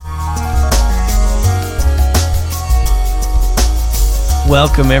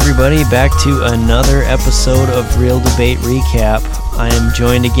Welcome everybody back to another episode of Real Debate Recap. I am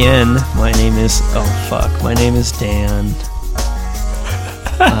joined again. My name is Dan.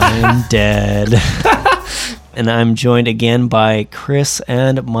 I'm dead. And I'm joined again by Chris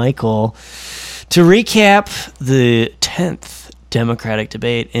and Michael to recap the 10th Democratic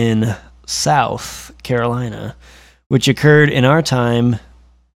debate in South Carolina, which occurred in our time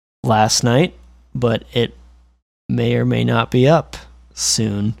last night, but it may or may not be up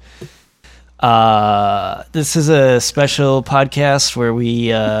soon. This is a special podcast where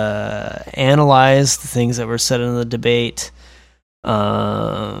we analyze the things that were said in the debate.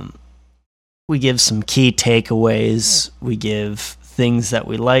 We give some key takeaways. We give things that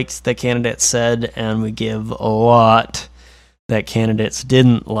we liked that candidates said, and we give a lot that candidates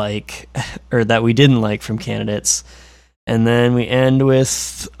didn't like, or that we didn't like from candidates. And then we end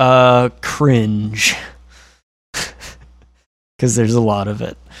with cringe, because there's a lot of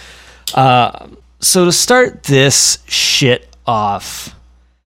it. So to start this shit off,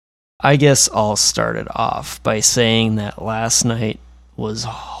 I guess I'll start it off by saying that last night was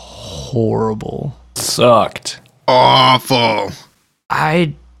horrible. Sucked. Awful.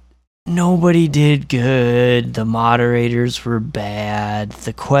 Nobody did good. The moderators were bad.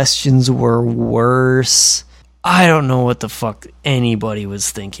 The questions were worse. I don't know what the fuck anybody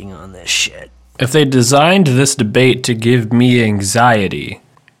was thinking on this shit. If they designed this debate to give me anxiety,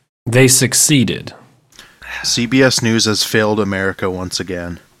 they succeeded. CBS News has failed America once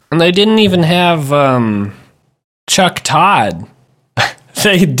again. And they didn't even have Chuck Todd.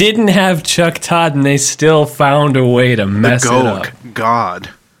 They didn't have Chuck Todd, and they still found a way to mess it up. God.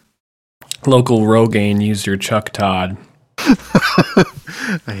 Local Rogaine user Chuck Todd. I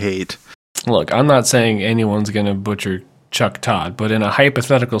hate. Look, I'm not saying anyone's going to butcher Chuck Todd, but in a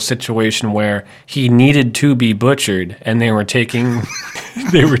hypothetical situation where he needed to be butchered and they were taking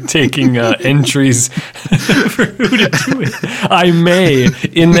entries for who to do it, I may,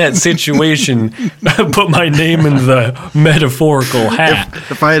 in that situation, put my name in the metaphorical hat.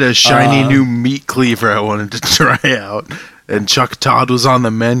 If I had a shiny new meat cleaver I wanted to try out and Chuck Todd was on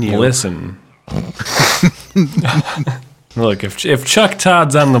the menu. Listen. Look, if Chuck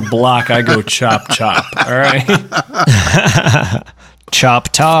Todd's on the block, I go chop chop, all right? Chop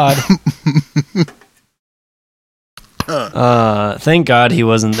Todd. Thank God he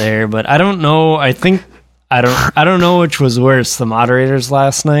wasn't there, but I don't know. I don't know which was worse, the moderators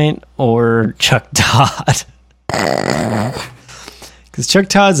last night or Chuck Todd. Because Chuck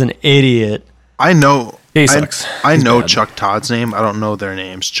Todd's an idiot. I know. He sucks. I know bad. Chuck Todd's name. I don't know their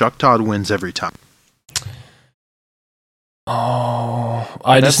names. Chuck Todd wins every time. Oh,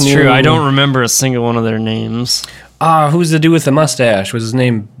 that's true. I don't remember a single one of their names. Who's the dude with the mustache? Was his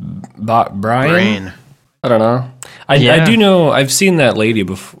name Brian? Brain. I don't know. I do know. I've seen that lady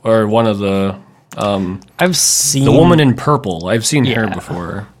before, or one of the. I've seen the woman in purple. I've seen her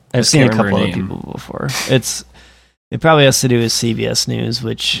before. I've seen a couple of people before. It probably has to do with CBS News,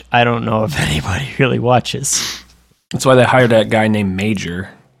 which I don't know if anybody really watches. That's why they hired that guy named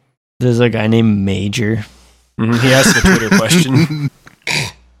Major. There's a guy named Major. He asked a Twitter question.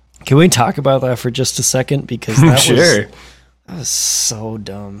 Can we talk about that for just a second? Because that was so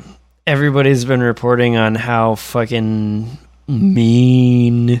dumb. Everybody's been reporting on how fucking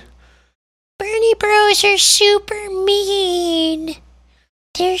mean. Bernie Bros are super mean.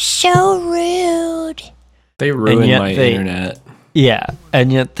 They're so rude. They ruined my internet. Yeah,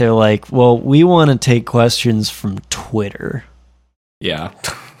 and yet they're like, well, we want to take questions from Twitter. Yeah.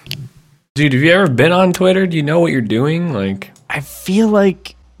 Dude, have you ever been on Twitter? Do you know what you're doing? Like, I feel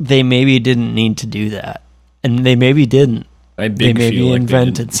like they maybe didn't need to do that. And they maybe didn't. They maybe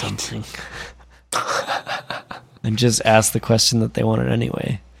invented something. And just asked the question that they wanted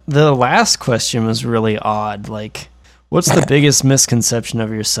anyway. The last question was really odd. Like, what's the biggest misconception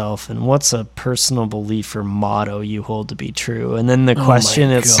of yourself? And what's a personal belief or motto you hold to be true? And then the question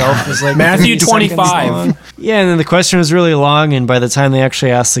itself was like Matthew 25. Yeah, and then the question was really long. And by the time they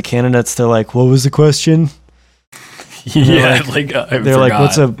actually asked the candidates, they're like, what was the question? Yeah, they're like,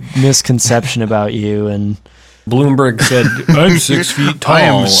 what's a misconception about you? And Bloomberg said, I'm 6 feet tall. I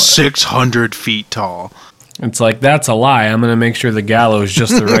am 600 feet tall. It's like, that's a lie. I'm going to make sure the gallows is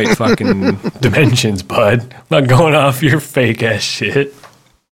just the right fucking dimensions, bud. I'm not going off your fake ass shit.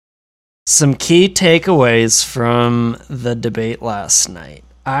 Some key takeaways from the debate last night.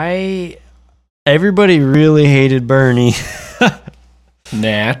 Everybody really hated Bernie.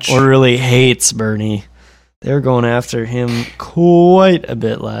 Natch. Or really hates Bernie. They were going after him quite a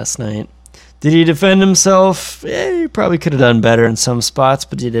bit last night. Did he defend himself? He probably could have done better in some spots,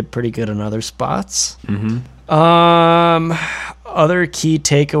 but he did pretty good in other spots. Mm-hmm. other key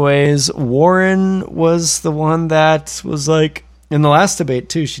takeaways, Warren was the one that was like, in the last debate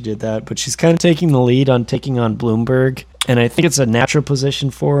too, she did that, but she's kind of taking the lead on taking on Bloomberg. And I think it's a natural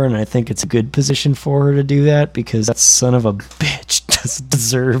position for her, and I think it's a good position for her to do that because that son of a bitch doesn't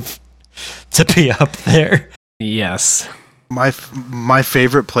deserve to be up there. Yes. My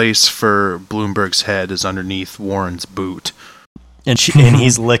favorite place for Bloomberg's head is underneath Warren's boot. And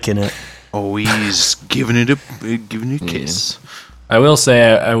he's licking it. Oh, he's giving it a kiss. I will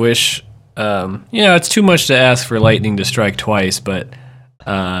say I wish, it's too much to ask for lightning to strike twice, but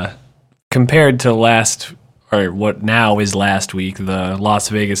compared to what now is last week, the Las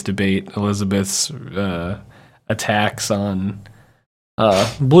Vegas debate, Elizabeth's attacks on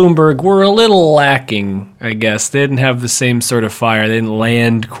Bloomberg were a little lacking, I guess. They didn't have the same sort of fire. They didn't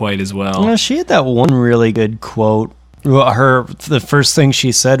land quite as well. Yeah, she had that one really good quote. The first thing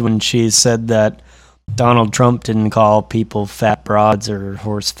she said when she said that Donald Trump didn't call people fat broads or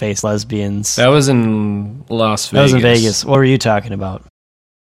horse-faced lesbians. That was in Las Vegas. That was in Vegas. What were you talking about?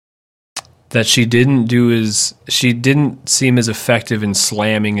 That she didn't seem as effective in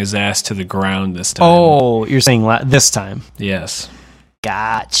slamming his ass to the ground this time. Oh, you're saying this time? Yes.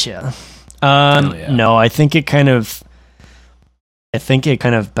 Gotcha. Yeah. No, I think it kind of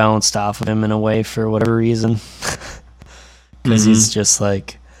bounced off of him in a way for whatever reason. Because he's just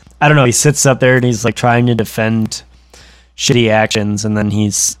like, I don't know, he sits up there and he's like trying to defend shitty actions, and then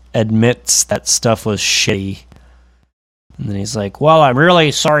he's admits that stuff was shitty. And then he's like, well, I'm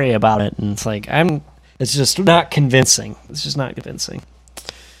really sorry about it. And it's like, it's just not convincing. It's just not convincing.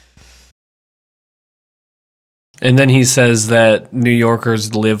 And then he says that New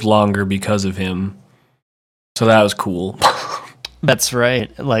Yorkers live longer because of him. So that was cool. That's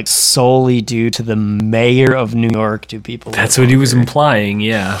right. Like, solely due to the mayor of New York do people. That's what he was implying,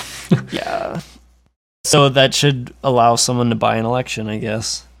 yeah. Yeah. So that should allow someone to buy an election, I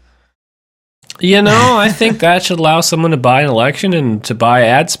guess. I think that should allow someone to buy an election and to buy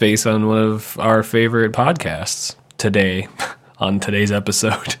ad space on one of our favorite podcasts today, on today's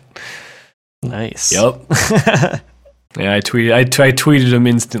episode. Nice. Yep. Yeah, I tweeted him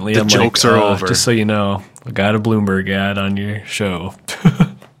instantly. The jokes are over. Just so you know, I got a Bloomberg ad on your show.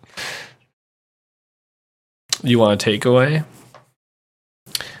 You want a takeaway?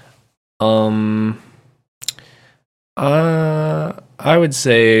 I would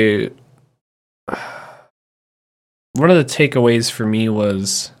say one of the takeaways for me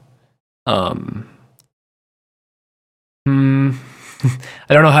was, I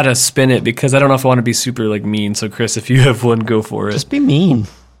don't know how to spin it because I don't know if I want to be super mean. So Chris, if you have one, go for it. Just be mean.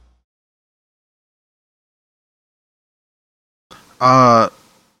 I'll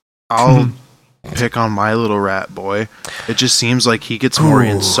pick on my little rat boy. It just seems like he gets more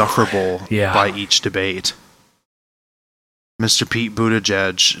insufferable by each debate. Mr. Pete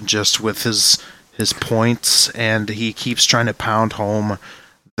Buttigieg, just with his points, and he keeps trying to pound home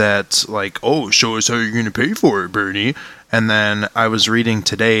that, show us how you're going to pay for it, Bernie. And then I was reading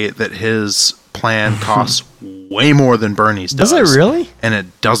today that his plan costs way more than Bernie's does. Does it really? And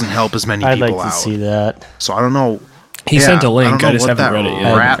it doesn't help as many people out. I'd like to see that. So I don't know. He sent a link. I just haven't read it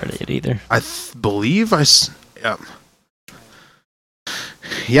yet. I haven't read it either. I believe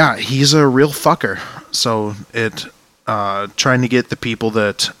yeah, he's a real fucker. So trying to get the people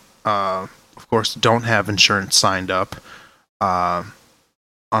that, of course, don't have insurance signed up on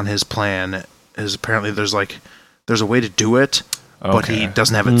his plan is apparently there's a way to do it, but he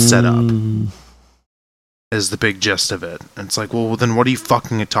doesn't have it set up. Is the big gist of it. And it's like, well, then what are you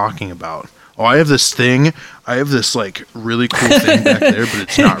fucking talking about? Oh, I have this thing. I have this really cool thing back there, but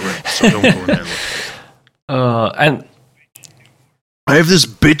it's not right. So don't go in there and look. And I have this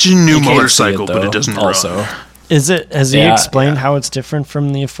bitchin' new motorcycle, but it doesn't also run. Is it? Has he explained how it's different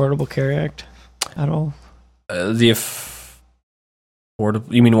from the Affordable Care Act at all? The affordable.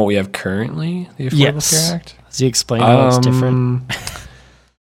 You mean what we have currently? The Affordable Care Act. Has he explained how it's different?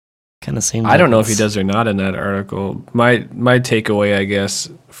 Kind of seems. I don't know if he does or not in that article. My takeaway, I guess,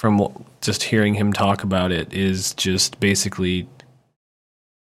 from just hearing him talk about it is just basically,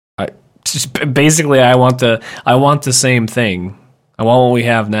 I want the same thing. I want what we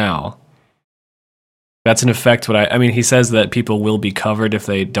have now. That's in effect what I mean. He says that people will be covered if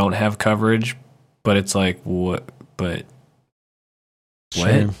they don't have coverage, but it's like what? But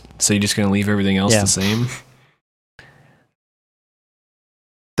sure. What? So you're just going to leave everything else the same?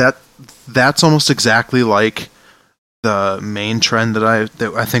 That's almost exactly like the main trend that I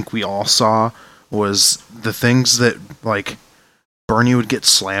think we all saw was the things that Bernie would get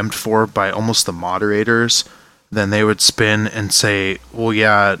slammed for by almost the moderators. then they would spin and say, well,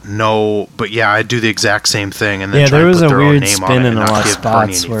 yeah, no, but yeah, I do the exact same thing, and then try there and was put a their own weird name on spin it in and a not lot of give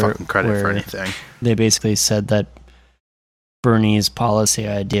Bernie spots any fucking credit for anything. They basically said that Bernie's policy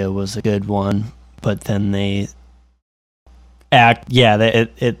idea was a good one, but then they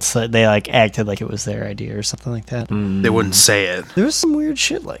they like acted like it was their idea or something like that. They wouldn't say it. There was some weird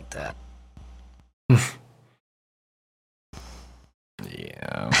shit like that.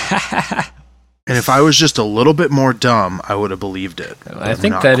 Yeah. And if I was just a little bit more dumb, I would have believed it. I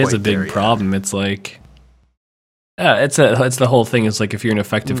think that is a big problem. It's like, it's the whole thing. It's like if you're an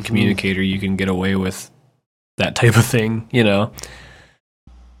effective communicator, you can get away with that type of thing, you know.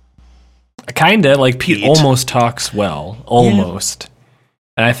 Kinda like Pete almost talks well, almost. Yeah.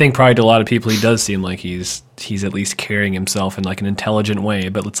 And I think probably to a lot of people, he does seem like he's at least carrying himself in like an intelligent way.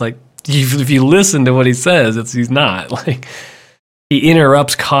 But it's like if you listen to what he says, he's not like. He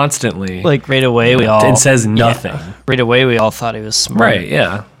interrupts constantly. Like right away, and says nothing. Yeah. Right away, we all thought he was smart. Right?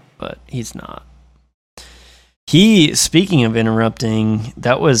 Yeah, but he's not. Speaking of interrupting,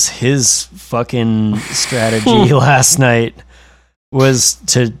 that was his fucking strategy last night. Was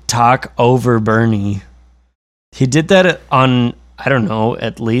to talk over Bernie. He did that on I don't know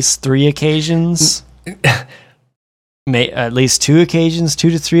at least 3 occasions. At least 2 occasions, 2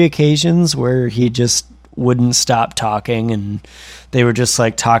 to 3 occasions where he just wouldn't stop talking, and they were just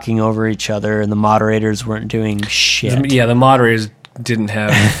like talking over each other, and the moderators weren't doing shit. Yeah, the moderators didn't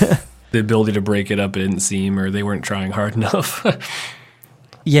have the ability to break it up, it didn't seem, or they weren't trying hard enough.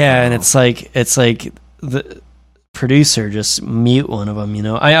 Yeah, and it's like the producer just mute one of them, you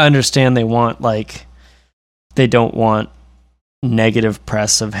know. I understand they don't want negative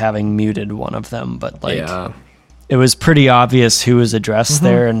press of having muted one of them, but like it was pretty obvious who was addressed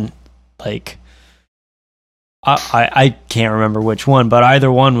there, and like I can't remember which one, but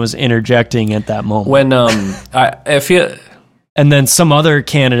either one was interjecting at that moment. When I feel, and then some other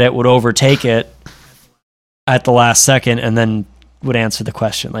candidate would overtake it at the last second, and then would answer the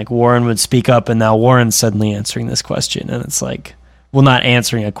question. Like Warren would speak up, and now Warren's suddenly answering this question, and it's like, well, not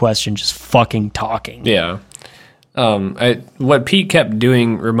answering a question, just fucking talking. Yeah. What Pete kept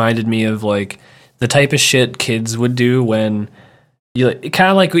doing reminded me of like the type of shit kids would do when. You kind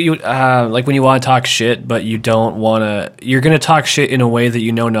of like like when you want to talk shit, but you don't want to. You're gonna talk shit in a way that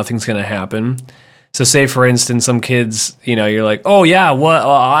you know nothing's gonna happen. So, say for instance, some kids, you know, you're like, "Oh yeah, what?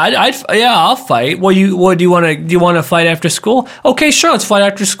 I'll fight. Well, what do you want to? Do you want to fight after school? Okay, sure, let's fight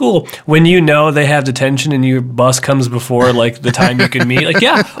after school." When you know they have detention and your bus comes before like the time you can meet, like,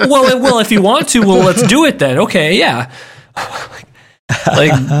 yeah, well, if you want to, well, let's do it then. Okay, yeah.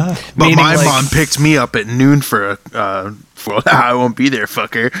 Like, but my mom picked me up at noon for I won't be there,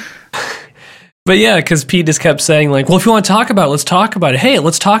 fucker. But yeah, because Pete just kept saying like, well, if you want to talk about it, let's talk about it. Hey,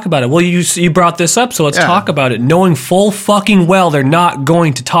 let's talk about it. Well, you brought this up, so let's talk about it. Knowing full fucking well they're not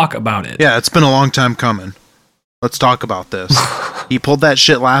going to talk about it. Yeah, it's been a long time coming. Let's talk about this. He pulled that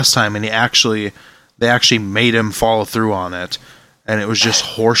shit last time, and they actually made him follow through on it, and it was just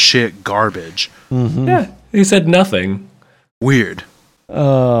horseshit garbage. Mm-hmm. Yeah, he said nothing. Weird.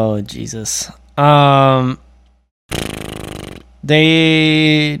 Oh, Jesus.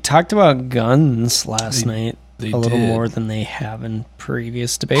 They talked about guns last night a little more than they have in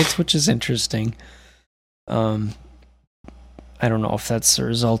previous debates, which is interesting. I don't know if that's a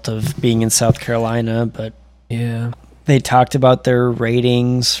result of being in South Carolina, but yeah, they talked about their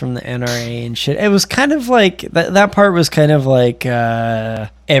ratings from the NRA and shit. It was kind of like that part was kind of like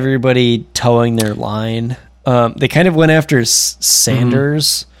everybody towing their line. They kind of went after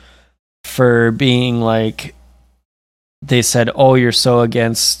Sanders for being like, they said, "Oh, you're so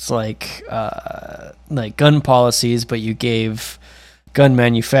against like gun policies, but you gave gun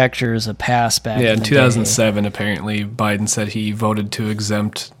manufacturers a pass back." Yeah, in 2007, apparently, Biden said he voted to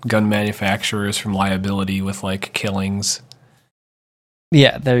exempt gun manufacturers from liability with like killings.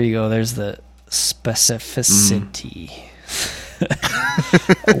 Yeah, there you go. There's the specificity.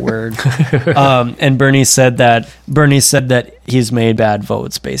 A word. And Bernie said that he's made bad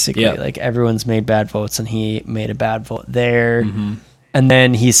votes, basically. Yep. Like everyone's made bad votes, and he made a bad vote there. Mm-hmm. And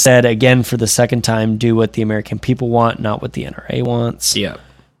then he said again for the second time, do what the American people want, not what the NRA wants. Yeah.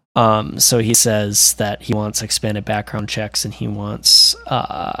 So he says that he wants expanded background checks, and he wants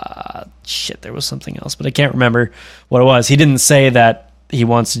there was something else, but I can't remember what it was. He didn't say that he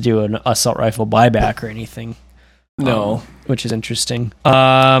wants to do an assault rifle buyback or anything. No. Which is interesting.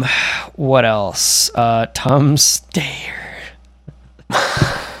 What else? Tom Steyer.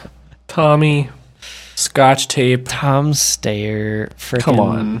 Tommy. Scotch tape. Tom Steyer. Come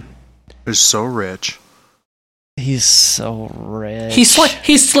on. He's so rich. He's so rich.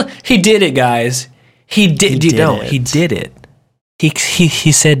 He did it, guys. He did. He did it.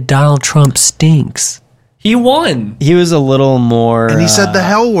 He said Donald Trump stinks. He won. He was a little more. And he said the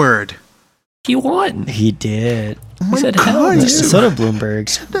hell word. He won. He did. Oh my said God, hell, you dude. So did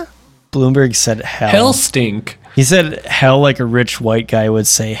Bloomberg. Bloomberg said hell. Hell stink. He said hell like a rich white guy would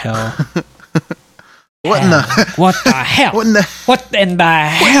say hell. What in the What the hell? what in the What in the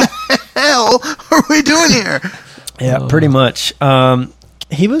hell? hell are we doing here? Yeah, pretty much.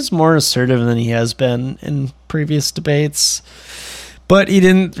 He was more assertive than he has been in previous debates, but he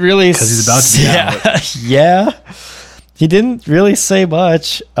didn't really. 'Cause he's about to be out. Yeah, he didn't really say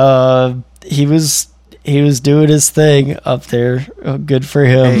much. He was doing his thing up there. Good for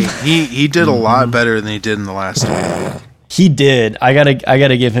him. Hey, he did a lot better than he did in the last debate. He did. I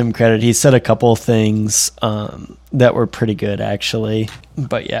gotta give him credit. He said a couple of things that were pretty good, actually.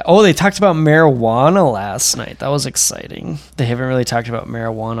 But yeah. Oh, they talked about marijuana last night. That was exciting. They haven't really talked about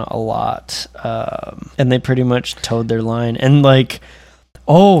marijuana a lot, and they pretty much towed their line. And like,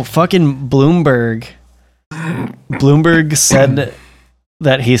 oh, fucking Bloomberg. Bloomberg said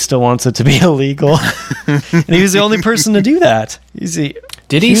that he still wants it to be illegal, and he was the only person to do that.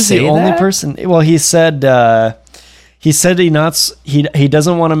 Did he was say the only that? person? Well, he said he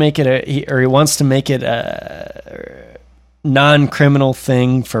doesn't want to make it he wants to make it a non-criminal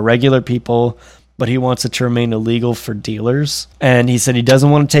thing for regular people, but he wants it to remain illegal for dealers. And he said he doesn't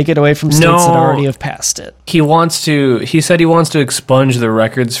want to take it away from states that already have passed it. He said he wants to expunge the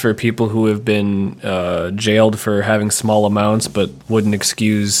records for people who have been jailed for having small amounts, but wouldn't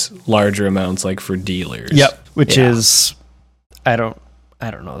excuse larger amounts, like for dealers. Yep, which Yeah. is I don't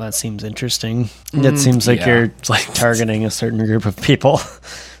know. That seems interesting. That seems like yeah. you're It's like- targeting a certain group of people.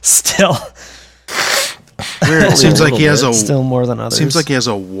 Still, Weird. It seems like he has still more than others. seems like he has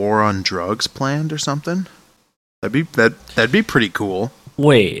a war on drugs planned or something. That'd be pretty cool.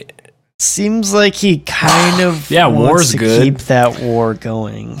 Wait. Seems like he kind of Yeah, wants war's to good. keep that war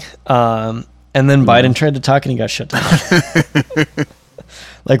going. And then Biden tried to talk and he got shut down.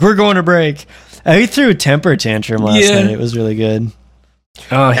 Like, we're going to break. He threw a temper tantrum last Yeah. night. It was really good.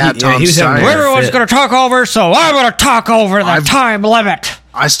 Oh, At Tom he was having Steyer. a Everyone's fit. going to talk over, so I'm going to talk over the time limit.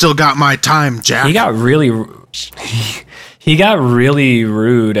 I still got my time, Jack. He got really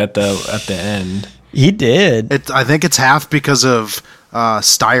rude at the end. He did. I think it's half because of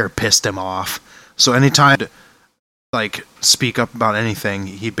Steyer pissed him off. So anytime to, like, speak up about anything,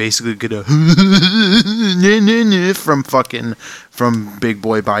 he basically get a from big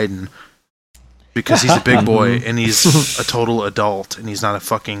boy Biden, because he's a big boy and he's a total adult and he's not a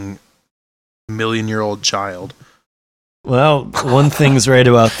fucking million-year-old child. Well, one thing's right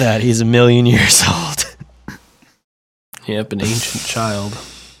about that. He's 1,000,000 years old. Yep, an ancient child.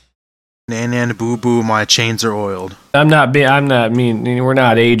 Nan boo boo, my chains are oiled. We're not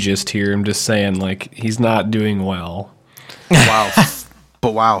ageist here. I'm just saying, like, he's not doing well. Wow.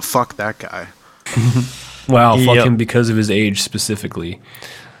 But wow, fuck that guy. Wow, fuck Yep. him because of his age specifically.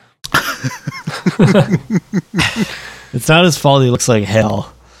 It's not his fault he looks like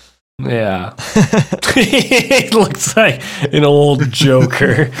hell. Yeah. He looks like an old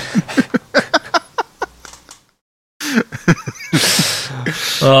Joker.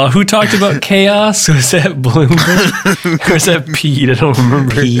 Who talked about chaos? Was that Bloomberg? Or was that Pete? I don't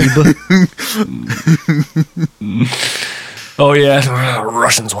remember. Oh, yeah.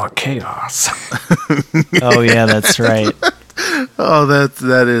 Russians want chaos. Oh, yeah, that's right. Oh,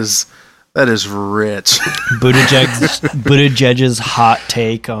 that is rich. Buttigieg's hot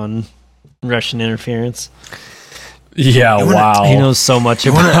take on Russian interference. Yeah, wow. He knows so much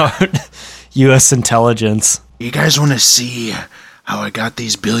about U.S. intelligence. You guys want to see how I got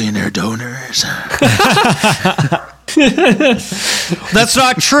these billionaire donors? That's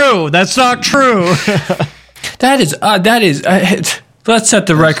not true. That's not true. That is. Let's set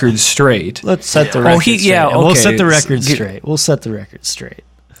the record straight. Let's set the record straight. yeah, And We'll okay. set the record Get- straight. We'll set the record straight.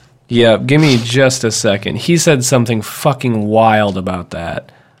 Yeah, give me just a second. He said something fucking wild about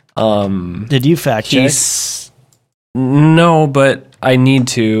that. Did you fact check? No, but I need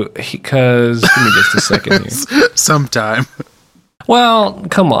to, because give me just a second here. Sometime. Well,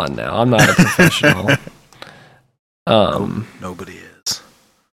 come on now. I'm not a professional. Nobody is.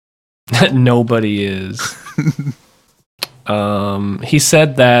 Nobody is. He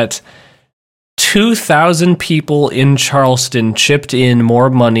said that 2,000 people in Charleston chipped in more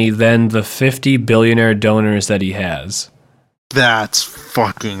money than the 50 billionaire donors that he has. That's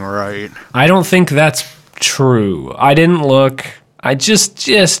fucking right. I don't think that's true. I didn't look. I just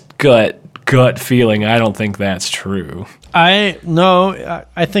gut feeling. I don't think that's true. I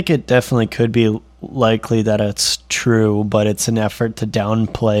think it definitely could be likely that it's true, but it's an effort to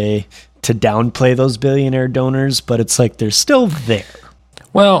downplay to downplay those billionaire donors, but it's like they're still there.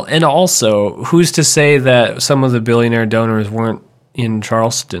 Well, and also, who's to say that some of the billionaire donors weren't in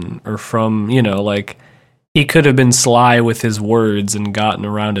Charleston or from, like, he could have been sly with his words and gotten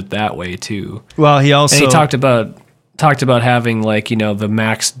around it that way too. Well, he also and he talked about having, like, the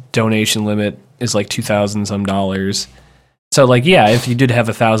max donation limit is like $2,000 some dollars. So, like, yeah, if you did have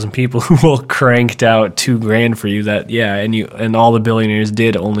 1,000 people who all cranked out $2,000 for you, and all the billionaires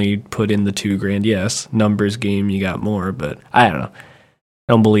did only put in the $2,000. Yes, numbers game, you got more, but I don't know.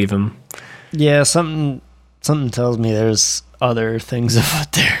 I don't believe him. Yeah, something tells me there's other things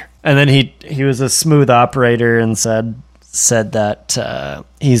afoot there. And then he was a smooth operator and said that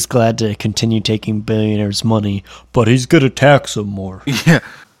he's glad to continue taking billionaires' money, but he's gonna tax them more. Yeah.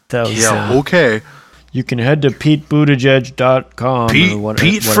 Okay. You can head to PeteButtigieg.com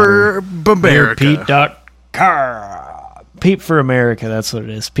Pete for America. Pete for America, that's what it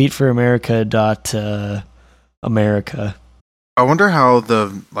is. PeteForAmerica.America. I wonder how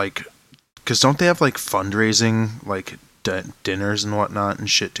because don't they have like fundraising, like dinners and whatnot and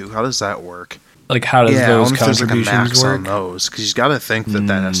shit too? How does that work? Like, how does those There's contributions like a max work? on those, because you got to think that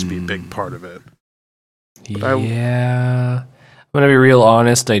has to be a big part of it. Yeah. I'm going to be real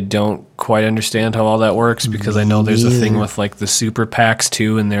honest. I don't quite understand how all that works, because I know there's a thing with, like, the super PACs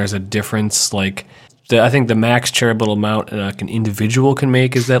too, and there's a difference. Like, I think the max charitable amount an individual can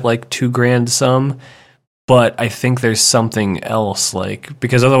make is that, like, $2,000 sum. But I think there's something else, like,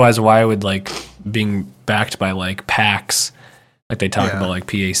 because otherwise, why would, like, being backed by, like, PACs, like they talk about, like,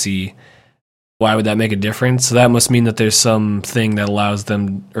 PAC, why would that make a difference? So that must mean that there's something that allows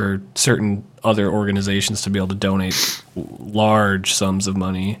them or certain other organizations to be able to donate large sums of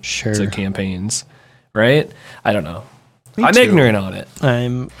money to campaigns, right? I don't know. I'm ignorant on it.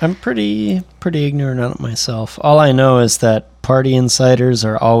 I'm pretty ignorant on it myself. All I know is that party insiders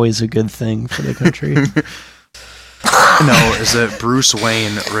are always a good thing for the country. No, is that Bruce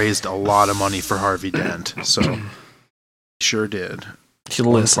Wayne raised a lot of money for Harvey Dent, so he sure did.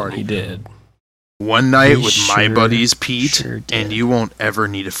 He did. One night with my buddies Pete, and you won't ever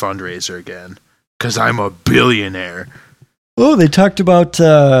need a fundraiser again, because I'm a billionaire. Oh, they talked about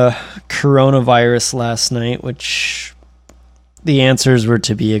coronavirus last night, which the answers were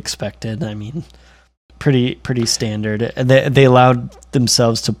to be expected. I mean, pretty standard. They allowed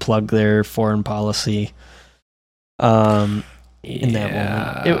themselves to plug their foreign policy in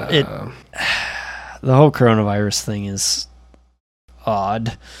that moment. The whole coronavirus thing is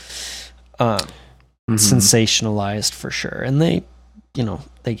odd. Sensationalized for sure, and they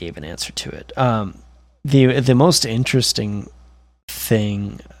gave an answer to it. The most interesting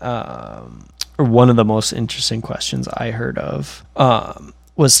thing, or one of the most interesting questions I heard of,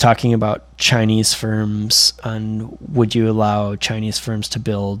 was talking about Chinese firms and would you allow Chinese firms to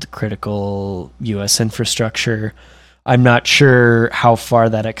build critical U.S. infrastructure. I'm not sure how far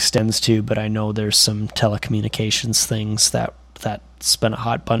that extends to, but I know there's some telecommunications things that's been a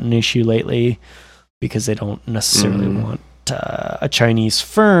hot button issue lately, because they don't necessarily want a Chinese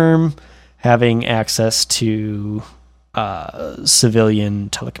firm having access to civilian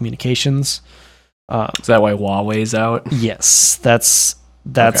telecommunications. Is that why Huawei's out? Yes, that's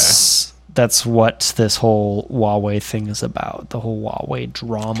what this whole Huawei thing is about. The whole Huawei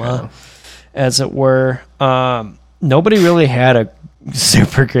drama, as it were. Nobody really had a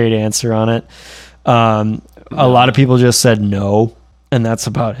super great answer on it. A lot of people just said no, and that's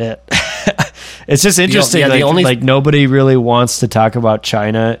about it. It's just interesting. Nobody really wants to talk about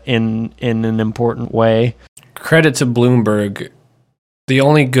China in an important way. Credit to Bloomberg. The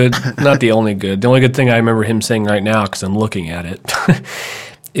only good thing I remember him saying right now, because I'm looking at it,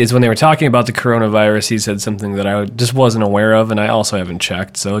 is when they were talking about the coronavirus, he said something that I just wasn't aware of, and I also haven't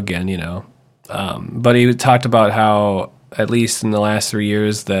checked. So again, but he talked about how, at least in the last 3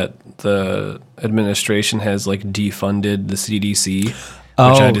 years, that the administration has, like, defunded the CDC.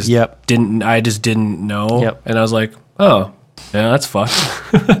 Which I just didn't know. Yep. And I was like, oh, yeah, that's fucked.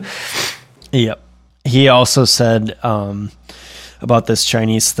 Yep. He also said about this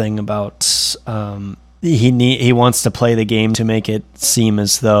Chinese thing about he wants to play the game to make it seem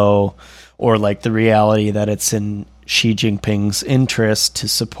as though, or like the reality that it's in Xi Jinping's interest to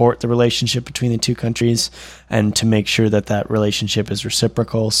support the relationship between the two countries and to make sure that relationship is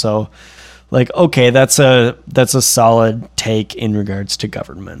reciprocal. So, like, okay, that's a solid take in regards to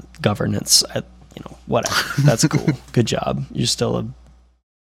governance. Whatever. That's cool. Good job. You're still a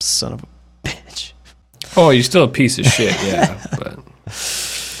son of a bitch. Oh, you're still a piece of shit. Yeah.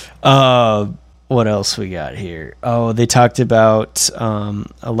 But what else we got here? Oh, they talked about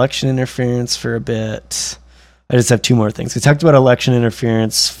election interference for a bit. I just have two more things. We talked about election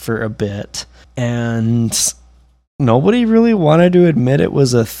interference for a bit, and nobody really wanted to admit it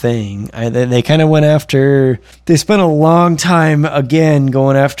was a thing. They kind of went after... They spent a long time, again,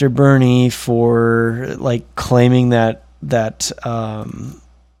 going after Bernie for like claiming that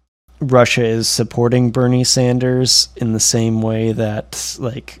Russia is supporting Bernie Sanders in the same way that,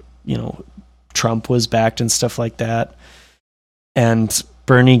 like, you know, Trump was backed and stuff like that. And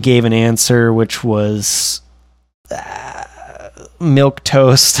Bernie gave an answer which was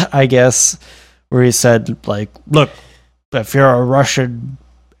milquetoast, I guess, where he said, like, look, if you're a Russian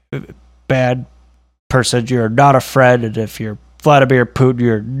bad person, you're not a friend, and if you're Vladimir Putin,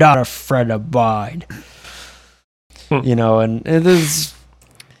 you're not a friend of mine. You know, and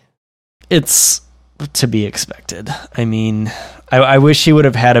it's to be expected. I mean, I wish he would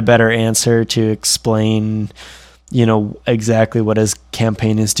have had a better answer to explain, you know, exactly what his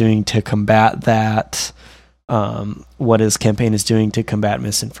campaign is doing to combat that, what his campaign is doing to combat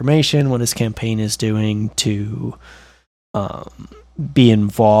misinformation, what his campaign is doing to be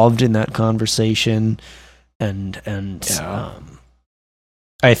involved in that conversation, and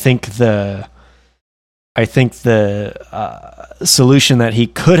I think the solution that he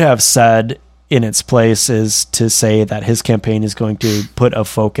could have said in its place is to say that his campaign is going to put a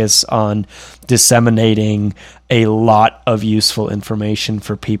focus on disseminating a lot of useful information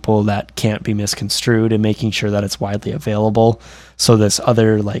for people that can't be misconstrued and making sure that it's widely available. So this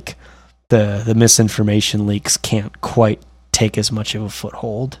other, like, the misinformation leaks can't quite take as much of a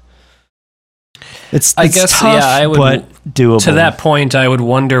foothold. It's I guess, tough, yeah, I would, but doable. To that point, I would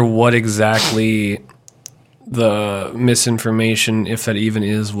wonder what exactly the misinformation, if that even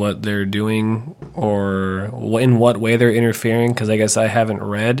is what they're doing, or in what way they're interfering, because I guess I haven't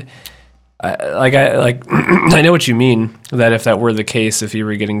read. I know what you mean, that if that were the case, if you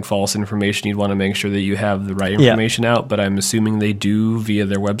were getting false information, you'd want to make sure that you have the right information out, but I'm assuming they do via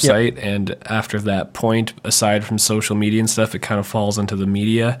their website, and after that point, aside from social media and stuff, it kind of falls into the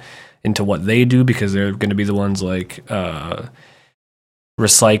media, into what they do, because they're going to be the ones, like,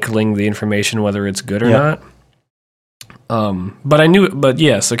 recycling the information, whether it's good or not. But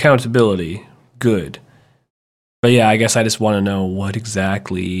yes, accountability, good. But yeah, I guess I just want to know what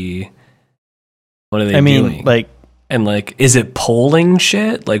exactly... What are they doing? And is it polling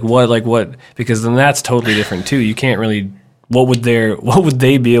shit? Like what? Because then that's totally different too. You can't really. What would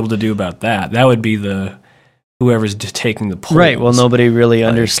they be able to do about that? That would be whoever's taking the polls. Right. Well, nobody really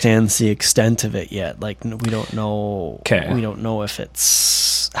understands the extent of it yet. Like, we don't know. Okay. We don't know if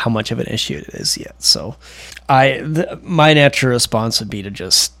it's how much of an issue it is yet. So, my natural response would be to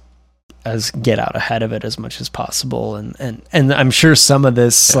just get out ahead of it as much as possible, and I'm sure some of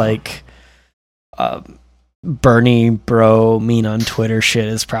this Bernie bro mean on Twitter shit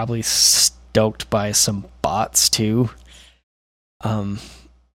is probably stoked by some bots too. I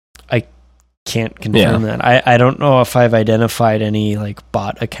can't confirm that. I don't know if I've identified any like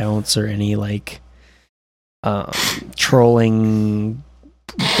bot accounts or any like trolling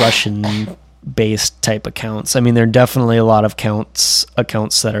Russian based type accounts. I mean, there are definitely a lot of accounts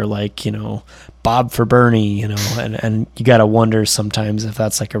that are like, you know, Bob for Bernie, you know, and you got to wonder sometimes if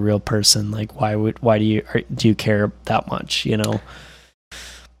that's like a real person. Like, why do you care that much, you know,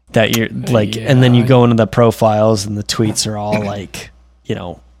 that you're like, and then you go into the profiles and the tweets are all like, you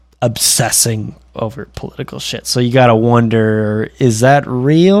know, obsessing over political shit. So you got to wonder, is that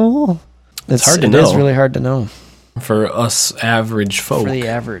real? It's hard to know. It is really hard to know. For us average folk. For the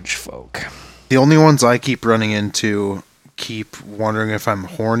average folk. The only ones I keep running into keep wondering if I'm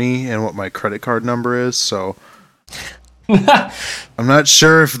horny and what my credit card number is, so I'm not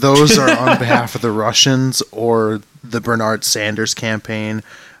sure if those are on behalf of the Russians or the Bernard Sanders campaign,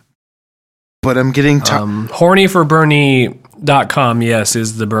 but I'm getting hornyforbernie.com, yes,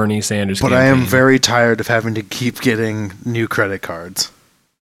 is the Bernie Sanders campaign. But I am very tired of having to keep getting new credit cards.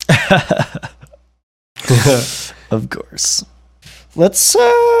 Of course. Let's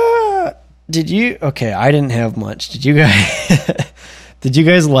okay, I didn't have much. Did you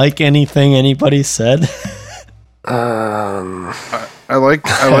guys like anything anybody said? I like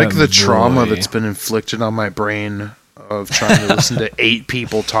the trauma that's been inflicted on my brain of trying to listen to 8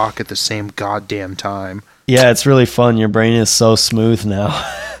 people talk at the same goddamn time. Yeah, it's really fun. Your brain is so smooth now.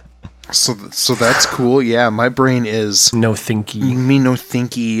 So that's cool. Yeah, my brain is no thinky. No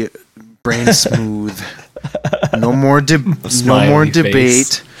thinky, brain smooth. No more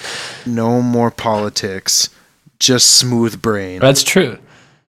debate. No more politics. Just smooth brain. That's true.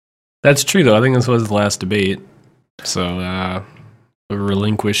 That's true, though. I think this was the last debate. So, we're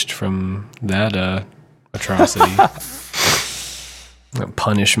relinquished from that atrocity.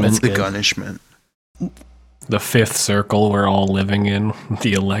 Punishment. The gunishment. the fifth circle we're all living in,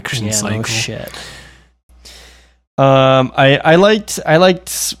 the election cycle. No shit. I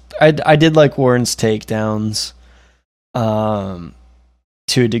did like Warren's takedowns, to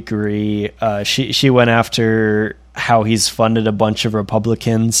a degree. She went after how he's funded a bunch of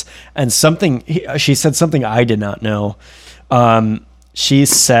Republicans, and she said something I did not know. She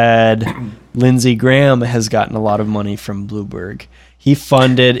said Lindsey Graham has gotten a lot of money from Bloomberg. She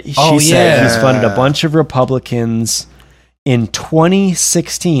said he's funded a bunch of Republicans. In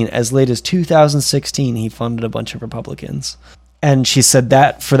 2016, as late as 2016, he funded a bunch of Republicans. And she said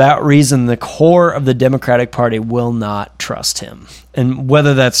that for that reason, the core of the Democratic Party will not trust him. And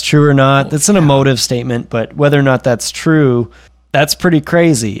whether that's true or not, that's an emotive statement, but whether or not that's true, that's pretty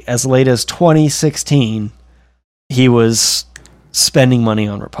crazy. As late as 2016, he was spending money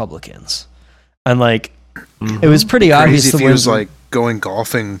on Republicans. And like, it was pretty obvious. Crazy if he was like going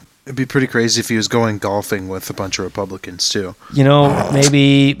golfing. It'd be pretty crazy if he was going golfing with a bunch of Republicans too. You know,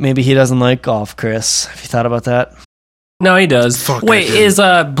 maybe he doesn't like golf, Chris. Have you thought about that? No, he does. Wait, is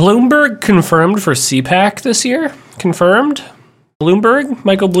Bloomberg confirmed for CPAC this year? Confirmed?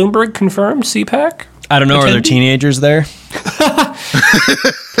 Michael Bloomberg confirmed CPAC? I don't know. Are there teenagers there?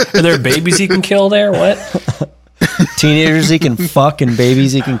 Are there babies he can kill there? What? Teenagers he can fuck and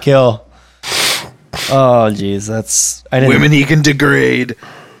babies he can kill. Oh, geez, women he can degrade.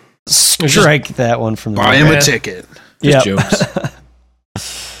 Strike that one from the buy him a ticket. Just jokes.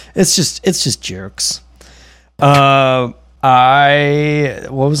 It's just jokes. What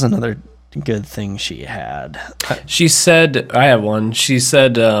was another good thing she had? She said, I have one. She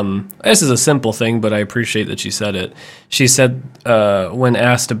said, this is a simple thing, but I appreciate that she said it. She said, when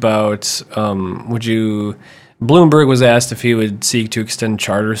asked about, Bloomberg was asked if he would seek to extend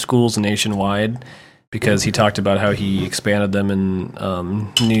charter schools nationwide, because he talked about how he expanded them in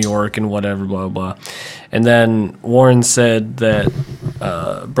New York and whatever, blah, blah. And then Warren said that,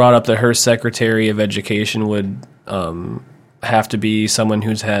 brought up that her Secretary of Education would have to be someone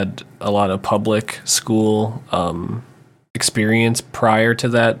who's had a lot of public school experience prior to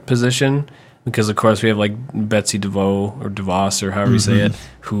that position. Because, of course, we have like Betsy DeVos, or however you say it,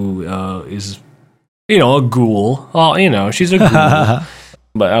 who is, a ghoul. She's a ghoul.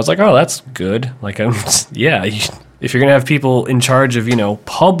 But I was like, oh, that's good. Like, if you're going to have people in charge of,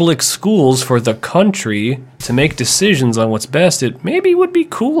 public schools for the country to make decisions on what's best, it maybe would be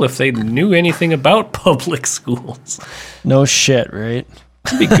cool if they knew anything about public schools. No shit, right?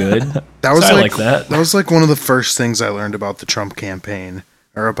 It'd be good. That was like that. That was like one of the first things I learned about the Trump campaign,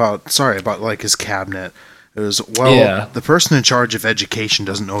 or about like his cabinet. It was, the person in charge of education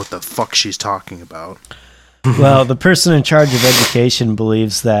doesn't know what the fuck she's talking about. Well, the person in charge of education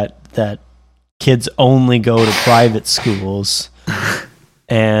believes that kids only go to private schools,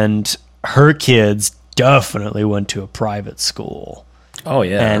 and her kids definitely went to a private school. Oh,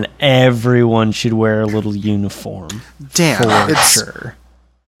 yeah. And everyone should wear a little uniform. Damn, sure.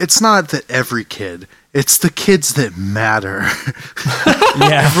 It's not that every kid, it's the kids that matter.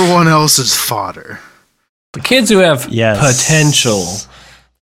 Yeah. Everyone else is fodder. The kids who have potential.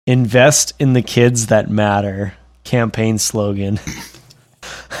 Invest in the kids that matter. Campaign slogan.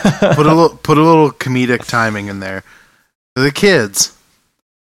 Put a little comedic timing in there. The kids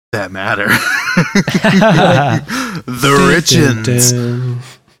that matter. The rich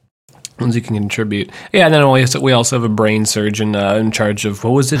ones who can contribute. Yeah, and then we also have a brain surgeon in charge of,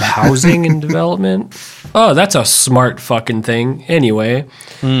 what was it, housing and development? Oh, that's a smart fucking thing. Anyway.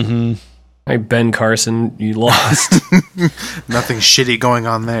 Mm-hmm. Hey, Ben Carson, you lost. Nothing shitty going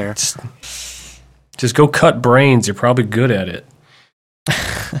on there. Just go cut brains. You're probably good at it.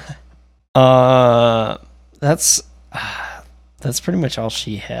 That's pretty much all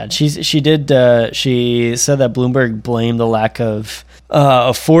she had. She said that Bloomberg blamed the lack of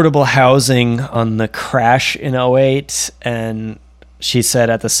affordable housing on the crash in 2008, and she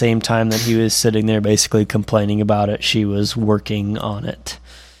said at the same time that he was sitting there basically complaining about it, she was working on it.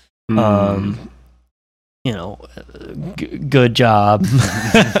 Good job.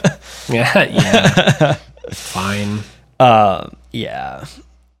 Yeah. Fine. Yeah.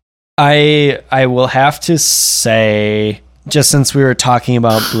 I will have to say, just since we were talking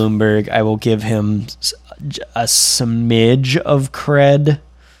about Bloomberg, I will give him a smidge of cred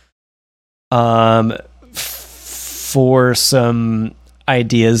for some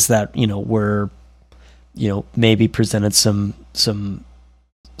ideas that, were, maybe presented some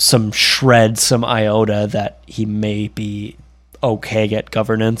shred, some iota that he may be okay at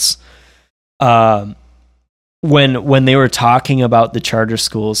governance. When they were talking about the charter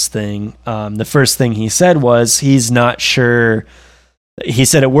schools thing, the first thing he said was he's not sure he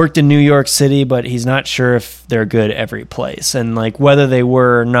said it worked in New York City, but he's not sure if they're good every place. And like whether they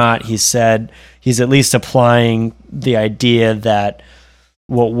were or not, he said he's at least applying the idea that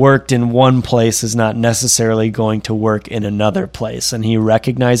what worked in one place is not necessarily going to work in another place. And he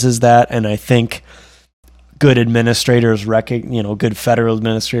recognizes that. And I think good administrators, good federal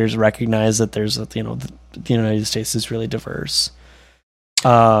administrators recognize that there's, the United States is really diverse.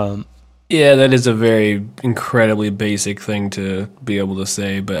 Yeah, that is a very incredibly basic thing to be able to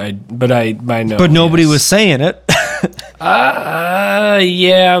say, but nobody was saying it.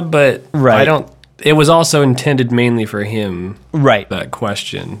 Yeah, but right. It was also intended mainly for him. Right. That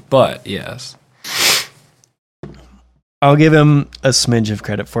question, but yes. I'll give him a smidge of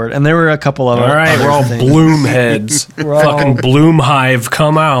credit for it. And there were a couple of all right, we're all things. Bloom heads. Fucking Bloom Hive,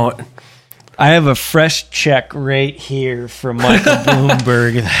 come out. I have a fresh check right here from Michael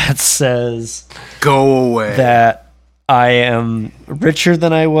Bloomberg that says, "Go away." That I am richer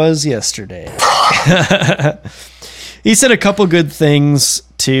than I was yesterday. He said a couple good things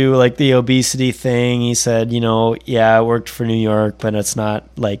too, like the obesity thing. He said, it worked for New York, but it's not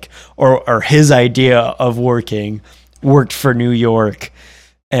like, or his idea of working worked for New York,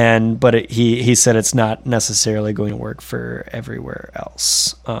 but he said it's not necessarily going to work for everywhere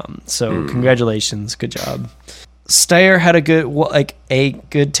else. So congratulations, good job. Steyer had a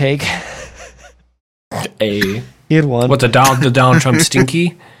good take. He had one. What, the Donald Trump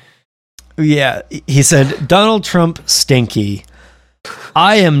stinky? Yeah, he said Donald Trump stinky.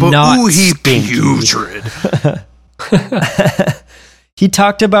 I am but not he stinky. Putrid. He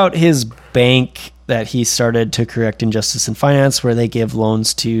talked about his bank that he started to correct injustice in finance, where they give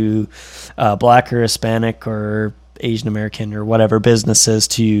loans to Black or Hispanic or Asian American or whatever businesses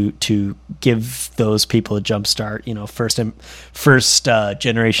to give those people a jump start. First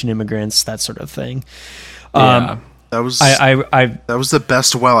generation immigrants, that sort of thing. Yeah. That was that was the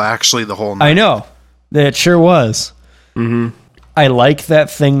best. Well, actually, the whole night. I know that sure was. Mm-hmm. I like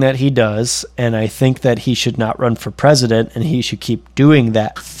that thing that he does, and I think that he should not run for president, and he should keep doing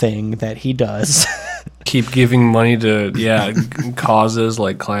that thing that he does. Keep giving money to causes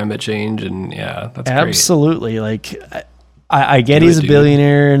like climate change, and that's absolutely great. Like I get he's a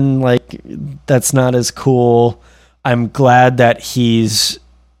billionaire, and like that's not as cool. I'm glad that he's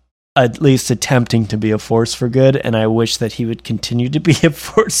at least attempting to be a force for good, and I wish that he would continue to be a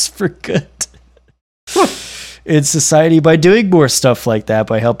force for good in society by doing more stuff like that,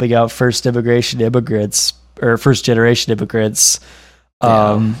 by helping out first generation immigrants,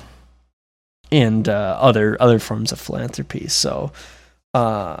 and other forms of philanthropy. So,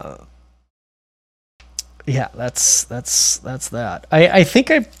 that's that. I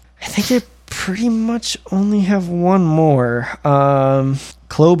think I pretty much only have one more.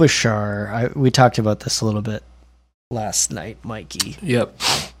 Klobuchar. We talked about this a little bit last night, Mikey. Yep.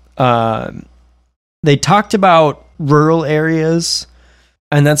 They talked about rural areas,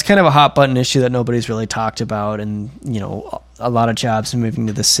 and that's kind of a hot button issue that nobody's really talked about. And, a lot of jobs are moving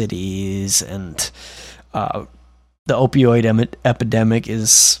to the cities, and the opioid epidemic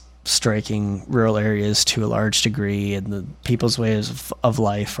is striking rural areas to a large degree, and the people's ways of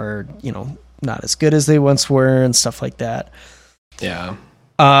life are, not as good as they once were and stuff like that. Yeah.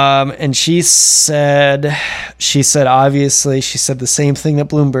 And she said obviously the same thing that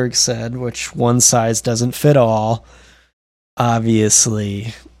Bloomberg said, which one size doesn't fit all.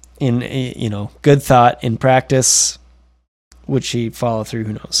 Obviously, in good thought, in practice, would she follow through?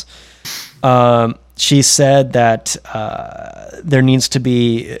 Who knows? She said that there needs to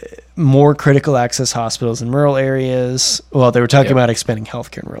be more critical access hospitals in rural areas. Well, they were talking about expanding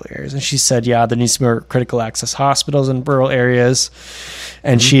healthcare in rural areas. And she said, there needs to be more critical access hospitals in rural areas.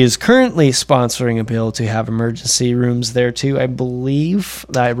 And she is currently sponsoring a bill to have emergency rooms there too, I believe.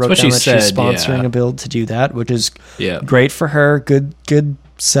 I wrote down that she's sponsoring a bill to do that, which is great for her. Good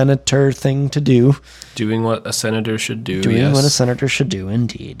senator thing to do. Doing what a senator should do. What a senator should do,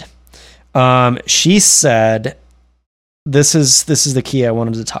 indeed. She said, this is the key I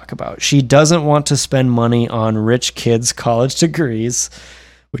wanted to talk about. She doesn't want to spend money on rich kids' college degrees,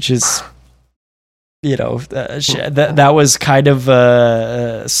 which is, that was kind of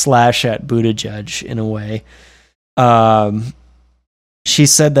a slash at Buttigieg in a way. She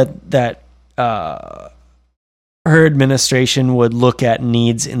said that her administration would look at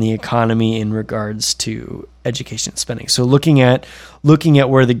needs in the economy in regards to education spending. So looking at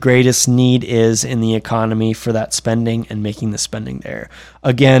where the greatest need is in the economy for that spending and making the spending there.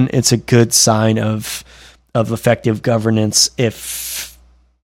 Again, it's a good sign of effective governance if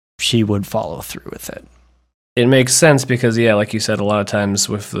she would follow through with it. It makes sense because, like you said, a lot of times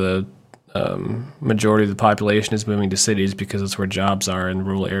with the majority of the population is moving to cities because it's where jobs are, and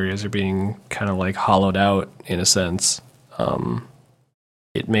rural areas are being kind of like hollowed out in a sense.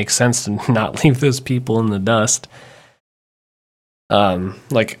 It makes sense to not leave those people in the dust.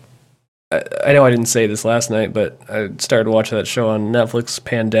 Like, I know I didn't say this last night, but I started watching that show on Netflix,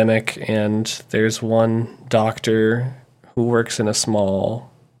 Pandemic, and there's one doctor who works in a small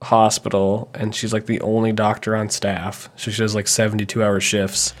hospital, and she's like the only doctor on staff. So she does like 72-hour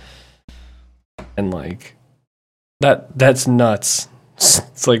shifts. And like, that's nuts.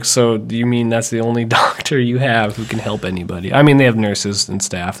 It's like, so do you mean that's the only doctor you have who can help anybody? I mean, they have nurses and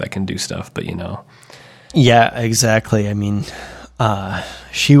staff that can do stuff, but you know. Yeah, exactly. I mean,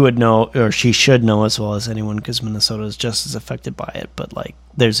 she would know, or she should know as well as anyone, because Minnesota is just as affected by it. But like,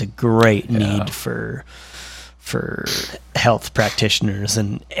 there's a great need for health practitioners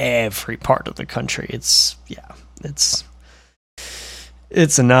in every part of the country. It's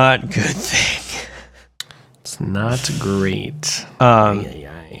a not good thing. It's not great.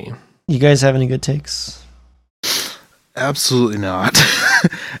 You guys have any good takes? Absolutely not.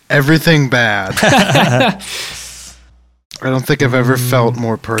 Everything bad. I don't think I've ever felt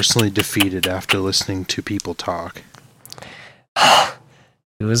more personally defeated after listening to people talk.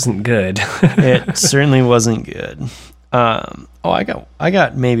 It wasn't good. It certainly wasn't good. I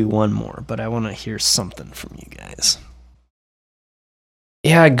got maybe one more, but I want to hear something from you guys.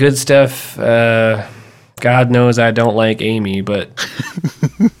 Yeah, good stuff. God knows I don't like Amy, but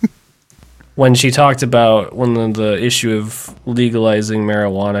when she talked about when the issue of legalizing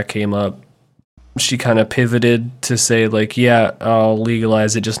marijuana came up, she kind of pivoted to say, like, yeah, I'll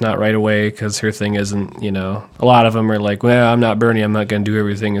legalize it, just not right away, because her thing isn't, you know, a lot of them are like, well, I'm not Bernie, I'm not going to do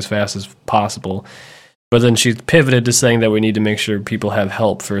everything as fast as possible. But then she pivoted to saying that we need to make sure people have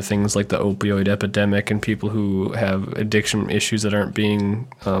help for things like the opioid epidemic and people who have addiction issues that aren't being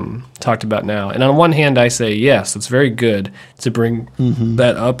talked about now. And on one hand, I say, yes, it's very good to bring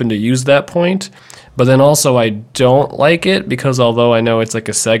that up and to use that point. But then also I don't like it because although I know it's like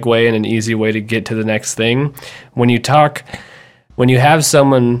a segue and an easy way to get to the next thing, when you have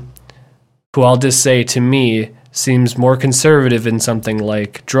someone who I'll just say to me seems more conservative in something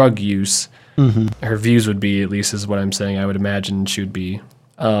like drug use, her views would be, at least is what I'm saying, I would imagine she would be,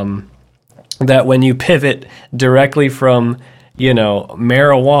 that when you pivot directly from, you know,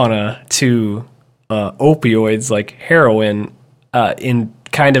 marijuana to opioids like heroin, in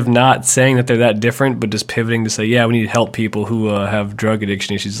kind of not saying that they're that different, but just pivoting to say, yeah, we need to help people who have drug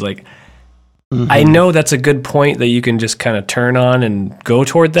addiction issues. Like, I know that's a good point that you can just kind of turn on and go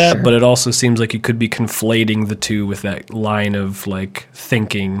toward that, but it also seems like you could be conflating the two with that line of like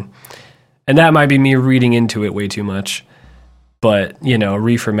thinking. And that might be me reading into it way too much. But, you know,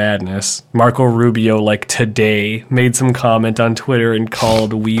 reefer madness. Marco Rubio, like, today made some comment on Twitter and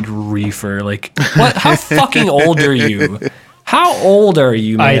called weed reefer. Like, what? How fucking old are you? How old are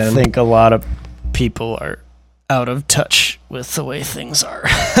you, man? I think a lot of people are out of touch with the way things are.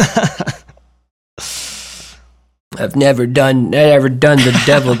 I've never done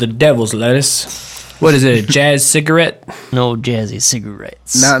the devil's lettuce. What is it, a jazz cigarette? No jazzy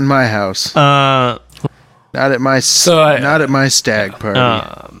cigarettes. Not in my house. Not at my stag party.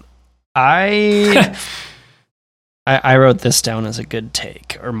 I wrote this down as a good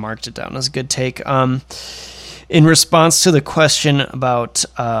take, or marked it down as a good take. In response to the question about,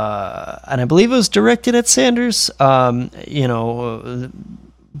 and I believe it was directed at Sanders, you know,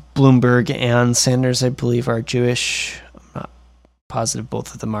 Bloomberg and Sanders, I believe, are Jewish. I'm not positive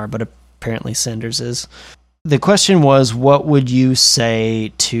both of them are, but apparently Sanders is. The question was, what would you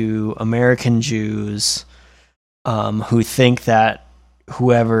say to American Jews who think that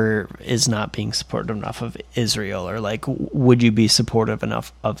whoever is not being supportive enough of Israel, or like, would you be supportive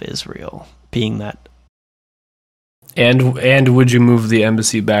enough of Israel, being that? And would you move the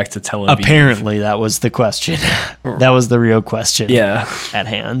embassy back to Tel Aviv? Apparently, that was the question. That was the real question at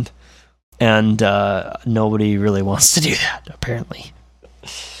hand. And nobody really wants to do that, apparently.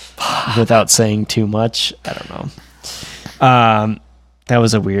 Without saying too much, I don't know. That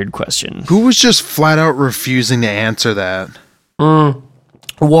was a weird question. Who was just flat out refusing to answer that?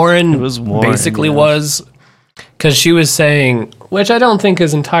 Warren, It was Warren, basically yeah. was, because she was saying, which I don't think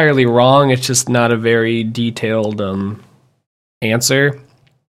is entirely wrong, it's just not a very detailed answer.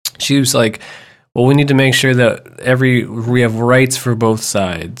 She was like, well, we need to make sure that we have rights for both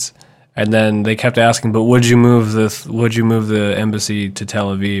sides. And then they kept asking, but would you move the embassy to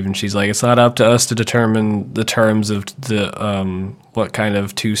Tel Aviv? And she's like, it's not up to us to determine the terms of the what kind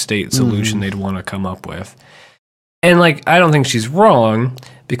of two-state solution they'd want to come up with. And like, I don't think she's wrong,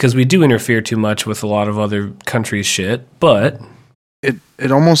 because we do interfere too much with a lot of other countries' shit, but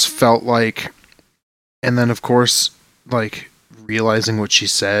it almost felt like, and then of course, like realizing what she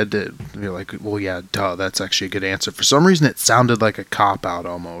said, you're like, well, yeah, duh, that's actually a good answer. For some reason, it sounded like a cop out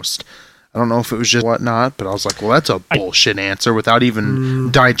almost. I don't know if it was just whatnot, but I was like, well, that's a bullshit answer without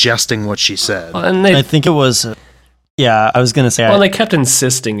even digesting what she said. And I think it was. Yeah, I was gonna say. Well, they kept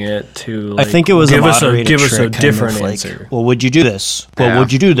insisting it to. Like, I think it was give a us a trick, different like, answer. well, would you do this? Well, Yeah.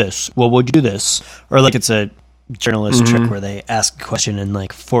 would you do this? Well, would you do this? Or like it's a journalist trick where they ask a question and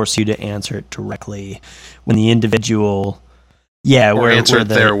like force you to answer it directly when the individual, where answer it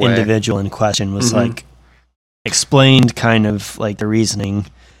the their way. individual in question was like explained kind of like the reasoning,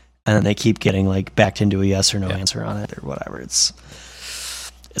 and then they keep getting like backed into a yes or no answer on it or whatever. It's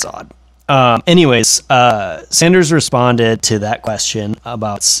odd. Anyways, Sanders responded to that question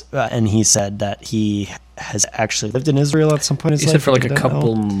about, and he said that he has actually lived in Israel at some point in his He life. said for like I a don't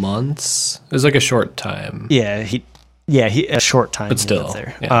couple know. months. It was like a short time. Yeah, he a short time, But he still, lived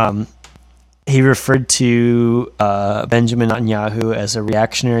there. yeah. He referred to Benjamin Netanyahu as a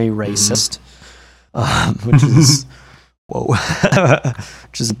reactionary racist, which is whoa,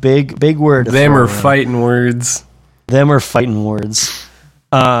 which is a big word. to Them throw are around. fighting words. Them are fighting words.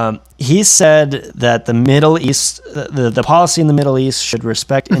 He said that the Middle East, the policy in the Middle East should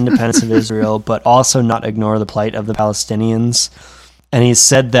respect independence of Israel, but also not ignore the plight of the Palestinians. And he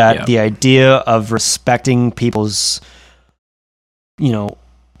said that the idea of respecting people's,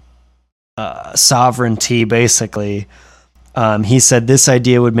 sovereignty, basically, he said this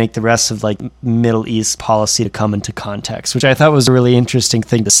idea would make the rest of like Middle East policy to come into context, which I thought was a really interesting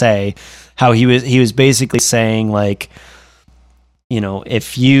thing to say. How he was basically saying like,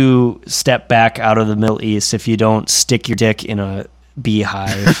 if you step back out of the Middle East, if you don't stick your dick in a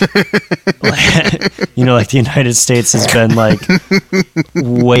beehive, like the United States has been like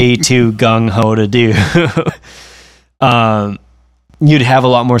way too gung-ho to do, you'd have a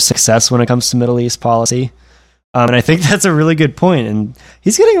lot more success when it comes to Middle East policy. And I think that's a really good point. And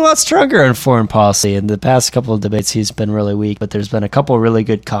he's getting a lot stronger on foreign policy. In the past couple of debates, he's been really weak, but there's been a couple of really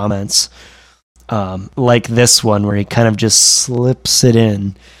good comments. Like this one where he kind of just slips it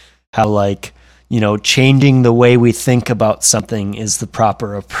in how like, changing the way we think about something is the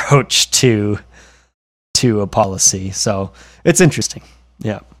proper approach to a policy. So it's interesting.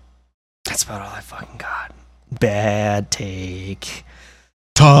 Yeah. That's about all I fucking got. Bad take.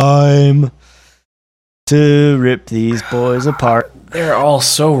 Time to rip these boys apart. They're all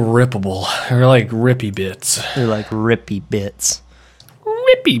so rippable. They're like rippy bits. They're like rippy bits.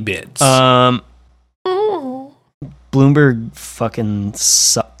 Rippy bits. Bloomberg fucking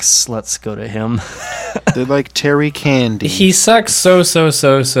sucks. Let's go to him. They're like Terry Candy. He sucks so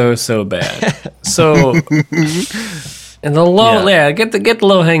bad. So and the low get the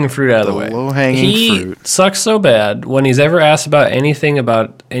low hanging fruit out of the way. Low-hanging fruit. He sucks so bad when he's ever asked about anything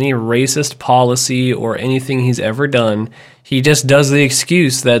about any racist policy or anything he's ever done. He just does the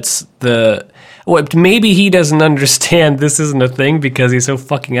excuse that's maybe he doesn't understand this isn't a thing because he's so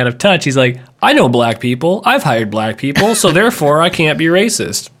fucking out of touch. He's like, I know black people. I've hired black people, so therefore I can't be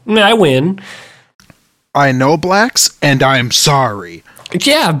racist. I win. I know blacks, and I'm sorry.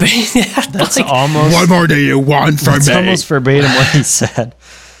 Yeah, but That's like, almost. What more do you want from It's me? almost verbatim what he said.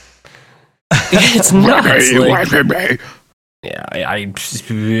 it's nuts. What do you Like, want from me?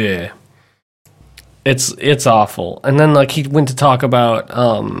 yeah, it's awful. And then like he went to talk about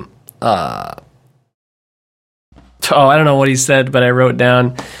I don't know what he said, but I wrote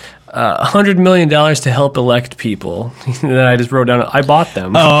down $100 million to help elect people. And then I just wrote down, I bought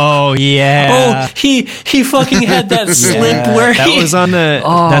them. Oh yeah. Oh, he fucking had that slip where that was on the.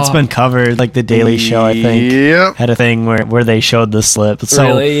 That's been covered. Like the Daily Show, I think, Yep. had a thing where they showed the slip. So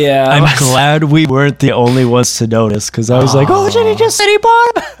Really? Yeah. I'm glad we weren't the only ones to notice because I was like, oh, Jenny just said he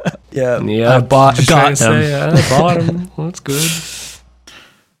bought him. Yeah, I got them. I bought them. That's good.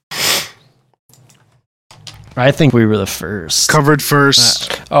 I think we were the first. Covered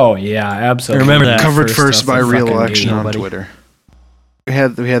first. Oh yeah, absolutely. Remember that. Covered first stuff by I Real fucking Election hate. on buddy. Twitter. We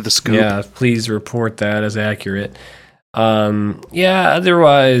had the scoop. Yeah, please report that as accurate.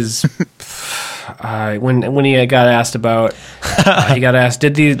 Otherwise, when he got asked about, he got asked,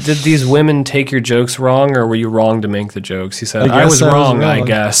 did these women take your jokes wrong, or were you wrong to make the jokes? He said, I was wrong, I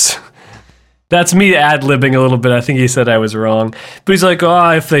guess. That's me ad-libbing a little bit. I think he said I was wrong. But he's like,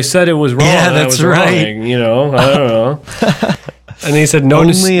 if they said it was wrong, Yeah, I that's was right. wrong. I don't know. And he said, no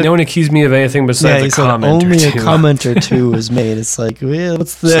one accused me of anything Yeah, besides he a said comment only or a two. comment or two was made. It's like, well,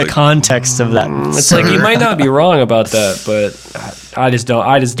 what's the context of that? It's like, you might not be wrong about that, but I just don't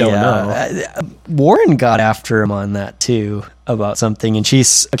know. Warren got after him on that too. about something, and she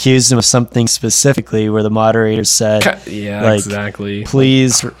accused him of something specifically where the moderator said, Yeah, like, exactly.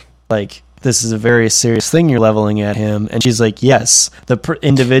 please, like, this is a very serious thing you're leveling at him. And she's like, yes, the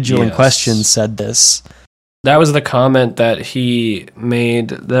individual in Yes. question said this. That was the comment that he made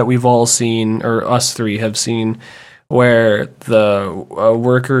that we've all seen, or us three have seen, where the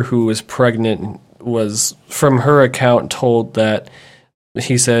worker who was pregnant was, from her account, told that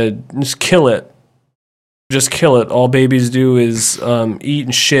he said, just kill it. Just kill it. All babies do is eat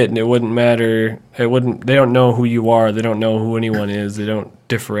and shit, and it wouldn't matter. They don't know who you are. They don't know who anyone is. They don't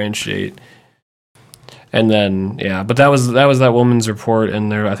differentiate. And then, yeah, but that was that woman's report,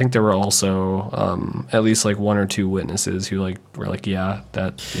 and I think there were also at least like one or two witnesses who like were like, yeah,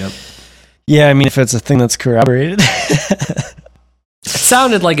 yep. Yeah, I mean, if it's a thing that's corroborated. It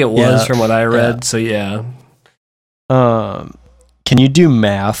sounded like it was from what I read, so yeah. Can you do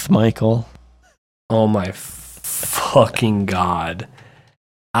math, Michael? Oh my fucking god.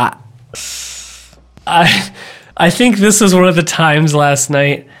 I think this was one of the times last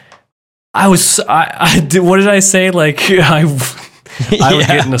night I did, what did I say? Like I would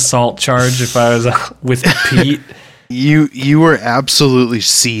get an assault charge if I was with Pete. You were absolutely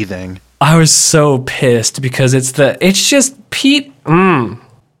seething. I was so pissed because it's just Pete.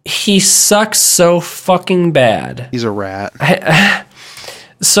 He sucks so fucking bad. He's a rat.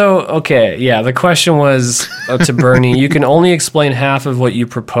 So, okay, yeah, the question was to Bernie, you can only explain half of what you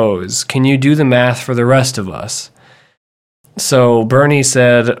propose. Can you do the math for the rest of us? So Bernie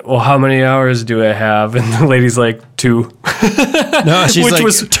said, well, how many hours do I have? And the lady's like, 2. No, she's Which like,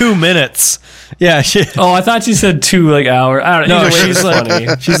 was 2 minutes. Yeah. Oh, I thought she said 2 like hours. I don't know. No, Either way, she's it's like, funny.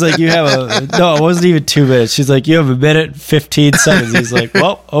 she's like, you have no, it wasn't even 2 minutes. She's like, you have a minute, 15 seconds. He's like,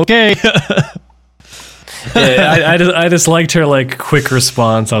 well, okay. Yeah, I just liked her like quick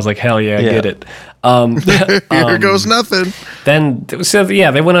response. I was like, hell yeah, I get it. Here goes nothing. Then, so yeah,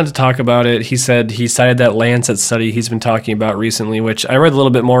 they went on to talk about it. He said he cited that Lancet study he's been talking about recently, which I read a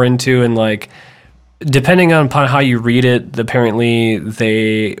little bit more into, and like, depending upon how you read it, apparently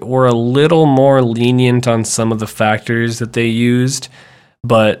they were a little more lenient on some of the factors that they used,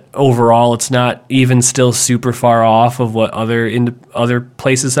 but overall, it's not even still super far off of what other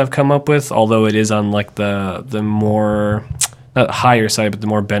places have come up with. Although it is on like the more not higher side, but the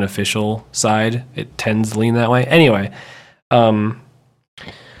more beneficial side. It tends to lean that way. Anyway, I'm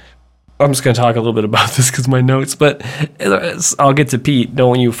just going to talk a little bit about this because my notes, but I'll get to Pete.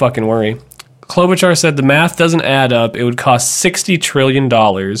 Don't you fucking worry. Klobuchar said the math doesn't add up. It would cost $60 trillion,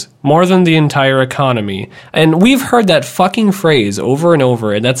 more than the entire economy. And we've heard that fucking phrase over and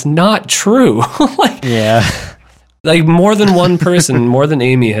over, and that's not true. Like more than one person, more than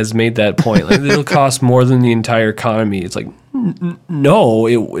Amy has made that point. Like it'll cost more than the entire economy. It's like, no,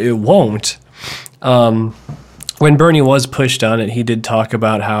 it won't. When Bernie was pushed on it, he did talk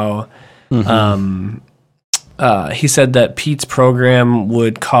about how he said that Pete's program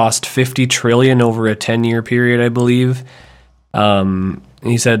would cost $50 trillion over a 10-year period, I believe.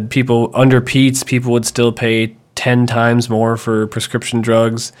 He said under Pete's, people would still pay 10 times more for prescription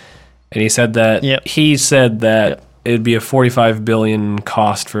drugs. And he said that it would be a $45 billion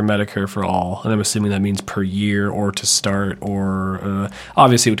cost for Medicare for all. And I'm assuming that means per year or to start, or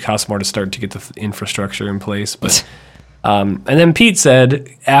obviously it would cost more to start to get the infrastructure in place. But and then Pete said,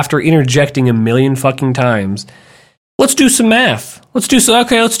 after interjecting a million fucking times, let's do some math. Let's do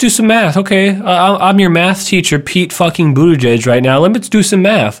some math. Okay, I'm your math teacher, Pete fucking Buttigieg, right now. Let's do some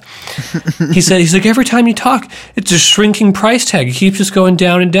math. He's like, every time you talk, it's a shrinking price tag. It keeps just going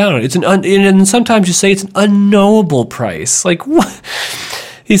down and down. And sometimes you say it's an unknowable price. Like, what?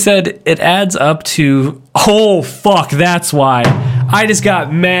 He said it adds up to, oh, fuck, that's why. I just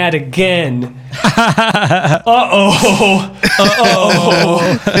got mad again.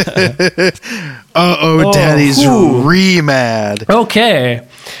 Daddy's re-mad. Okay.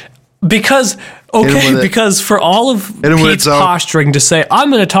 Because for all of Pete's posturing to say, I'm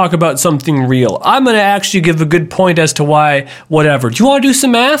going to talk about something real. I'm going to actually give a good point as to why, whatever. Do you want to do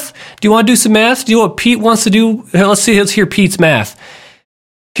some math? Do you know what Pete wants to do? Let's hear Pete's math.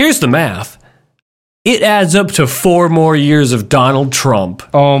 Here's the math. It adds up to 4 more years of Donald Trump.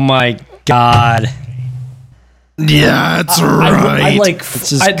 Oh my God. Yeah, that's right.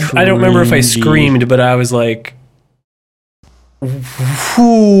 I don't remember if I screamed, but I was like,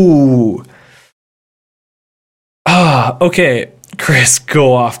 whoo. Okay, Chris,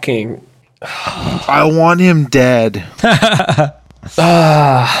 go off, King. I want him dead.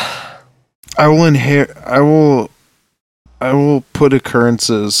 I will put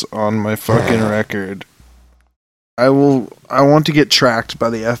occurrences on my fucking record. I want to get tracked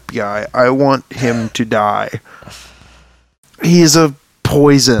by the FBI. I want him to die. He is a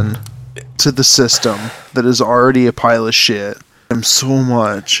poison to the system that is already a pile of shit. Him so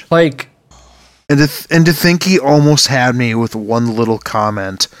much. Like, And to think he almost had me with one little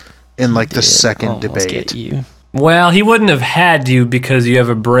comment in like the second Almost debate. get you. well, he wouldn't have had you because you have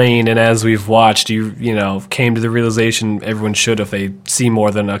a brain, and as we've watched, you came to the realization everyone should if they see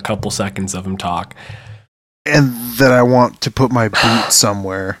more than a couple seconds of him talk. And that I want to put my boot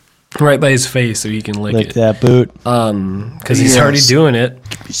somewhere. Right by his face so he can lick Like it. that boot. Because he's Yes. already doing it.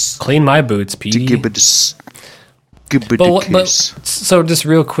 Clean my boots, Pete. Give it a But kiss. so just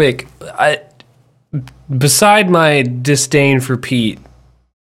real quick, beside my disdain for Pete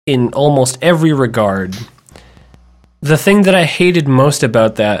in almost every regard, the thing that I hated most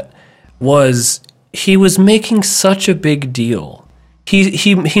about that was he was making such a big deal.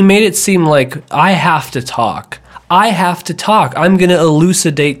 He made it seem like I have to talk. I'm going to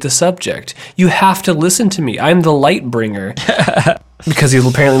elucidate the subject. You have to listen to me. I'm the light bringer. Because he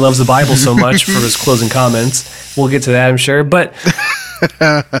apparently loves the Bible so much for his closing comments. We'll get to that, I'm sure. But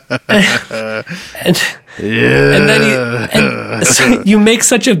and then so you make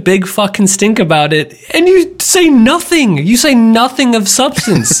such a big fucking stink about it, and you say nothing. You say nothing of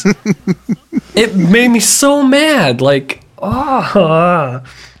substance. It made me so mad. Like,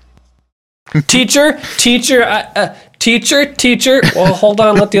 teacher. Well, hold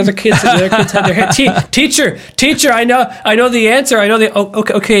on. Let the other kids have their hand. Teacher. I know the answer.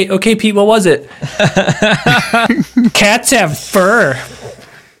 Okay, Pete. What was it? Cats have fur.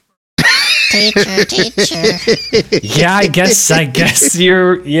 Teacher. Yeah, I guess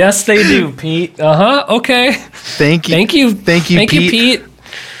you're. Yes, they do, Pete. Okay. Thank you. Thank you, Pete.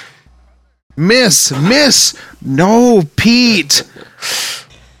 Miss. No, Pete.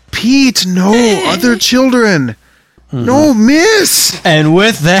 Pete, no, other children. No, miss. And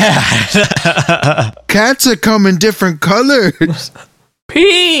with that, Cats that come in different colors.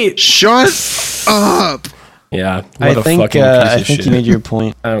 Pete. Shut up. Yeah, I think you made your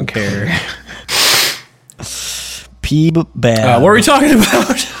point. I don't care. Peeb bad. What were we talking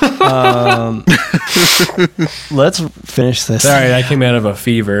about? Let's finish this. Sorry, I came out of a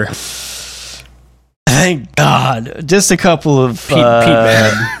fever. Thank God. Just a couple of Pete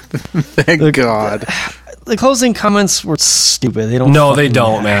mad. Thank God. The closing comments were stupid. They don't. No, they fucking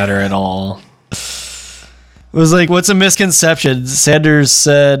don't matter at all. It was like, what's a misconception? Sanders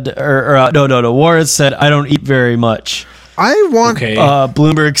said, no. Warren said, I don't eat very much. I want. Okay.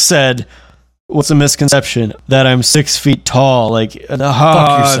 Bloomberg said, what's a misconception? That I'm 6 feet tall. Like, I'm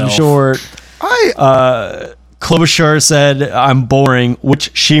yourself. short. Klobuchar said, I'm boring,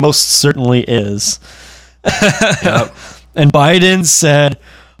 which she most certainly is. Yep. And Biden said,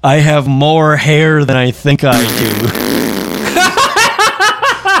 I have more hair than I think I do.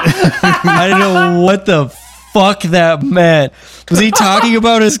 I don't know what the fuck that meant. Was he talking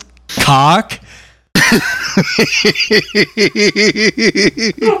about his cock?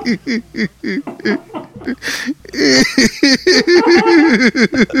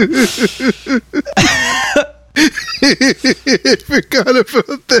 I forgot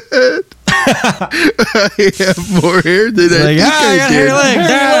about that. I have more hair than I think I did.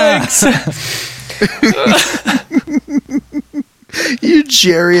 You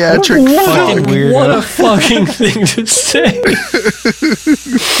geriatric fucking weirdo. What a fucking thing to say.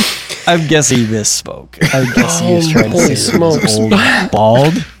 I'm guessing he misspoke. I'm guessing he was trying to Holy say that he was smokes. old,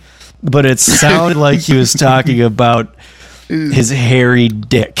 bald, but it sounded like he was talking about his hairy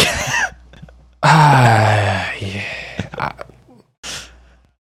dick.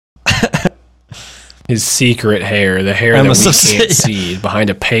 His secret hair, the hair I that we must have can't said- see behind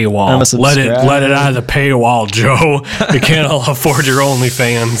a I paywall. must have Let it subscribed. out of the paywall, Joe. You can't all afford your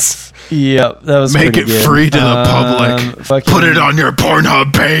OnlyFans. Yep, that was Make pretty it good. free to the public. Fucking, Put it on your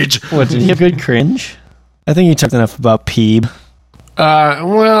Pornhub page. What, did he have good cringe? I think you talked enough about Peeb.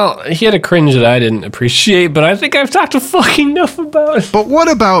 Well, he had a cringe that I didn't appreciate, but I think I've talked fucking enough about it. But what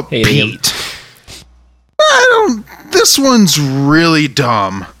about Hating him. Pete? This one's really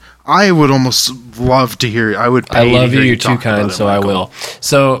dumb. I would almost love to hear. I would. I Pay love to you. hear You're too talk about kind, it, so I Michael. will.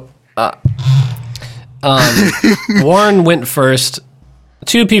 So, Warren went first.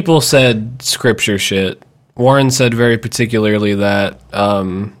 Two people said scripture shit. Warren said very particularly that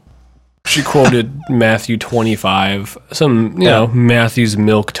she quoted Matthew 25, some Matthew's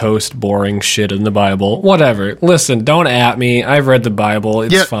milquetoast boring shit in the Bible. Whatever. Listen, don't at me. I've read the Bible.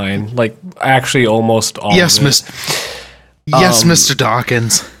 It's Yeah. fine. Like actually, almost all. Yes, of it. Mr.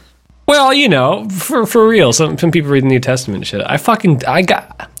 Dawkins. Well, for real, some people read the New Testament shit. I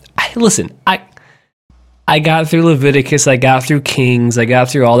got through Leviticus, I got through Kings, I got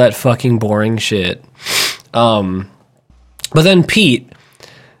through all that fucking boring shit. But then Pete,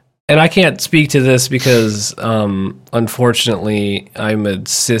 and I can't speak to this because, unfortunately, I'm a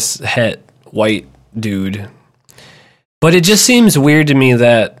cis-het white dude. But it just seems weird to me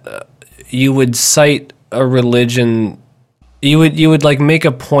that you would cite a religion. You would like make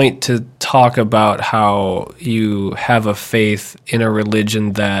a point to talk about how you have a faith in a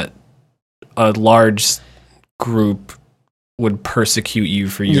religion that a large group would persecute you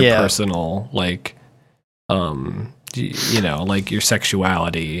for your personal, like, like your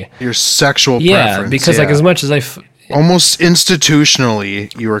sexuality, your sexual preference. Because like as much as almost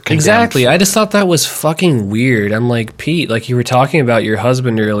institutionally you were condemned. Exactly. I just thought that was fucking weird. I'm like, Pete, like you were talking about your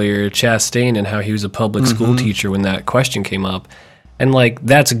husband earlier, Chastain, and how he was a public school teacher when that question came up. And like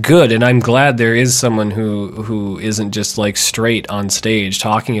that's good, and I'm glad there is someone who isn't just like straight on stage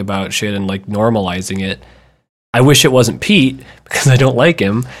talking about shit and like normalizing it. I wish it wasn't Pete because I don't like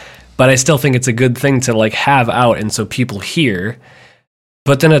him, but I still think it's a good thing to like have out and so people hear.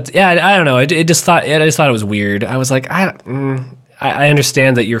 But then I don't know. I just thought it was weird. I was like, I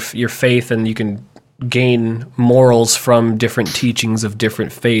understand that your faith and you can gain morals from different teachings of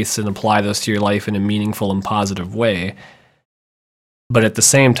different faiths and apply those to your life in a meaningful and positive way. But at the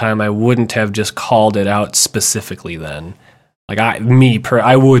same time, I wouldn't have just called it out specifically then. Like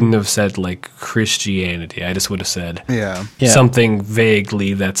I wouldn't have said like Christianity. I just would have said something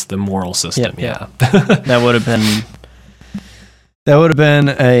vaguely that's the moral system. Yeah. That would have been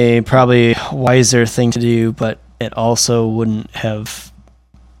a probably wiser thing to do, but it also wouldn't have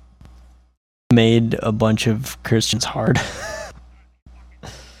made a bunch of Christians hard.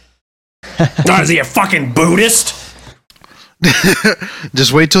 Is he a fucking Buddhist?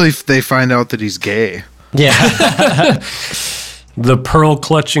 Just wait till they find out that he's gay. Yeah. The pearl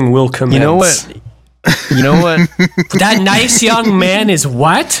clutching will commence. You know what? That nice young man is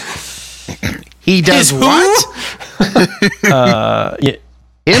what? He does what? Yeah.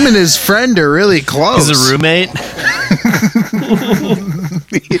 Him and his friend are really close. He's a roommate.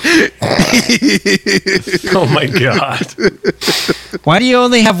 Oh my god. Why do you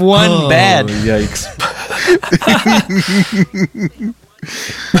only have one bed? Yikes.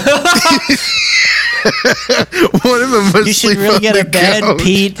 One of them must You should sleep really on get the a bed, couch.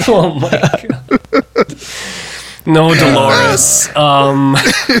 Pete. Oh my god. No, Dolores. Oh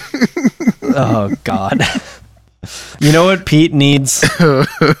God. You know what Pete needs?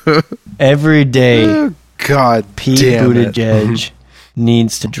 Every day, God Pete damn it. Buttigieg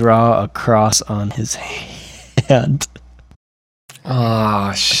needs to draw a cross on his hand.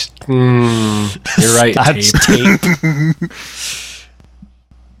 Oh, you're right, Scotch tape.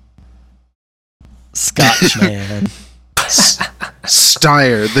 Scotch man.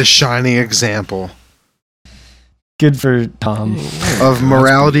 Steyer, the shining example Good for Tom. of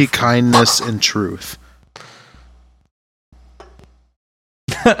morality, kindness, and truth.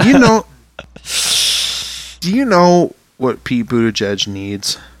 Do you know what Pete Buttigieg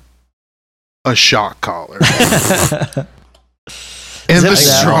needs? A shock collar. And the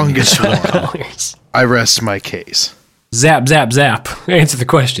strongest one. I rest my case. Zap, zap, zap. Answer the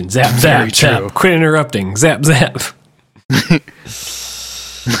question. Zap, zap, Very true. zap. Quit interrupting. Zap, zap.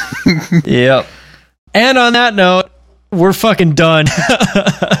 Yep. And on that note, we're fucking done.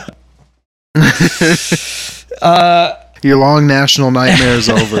 Your long national nightmare is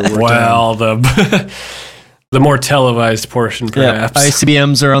over. We're Well, the more televised portion, Yeah, perhaps.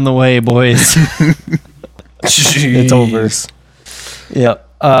 ICBMs are on the way, boys. It's over. Yep.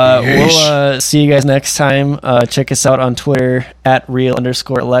 We'll see you guys next time. Check us out on Twitter at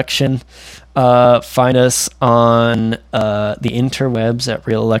 @real_election. Find us on the interwebs at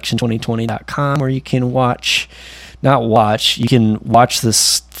realelection2020.com, where you can you can watch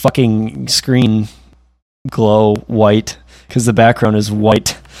this fucking screen glow white because the background is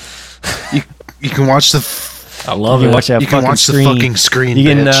white. You can watch the I love You it. can watch that you can fucking watch the screen. fucking screen. You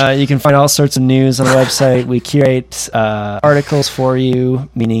bitch. can you can find all sorts of news on the website. We curate articles for you,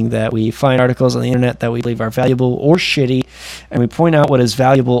 meaning that we find articles on the internet that we believe are valuable or shitty, and we point out what is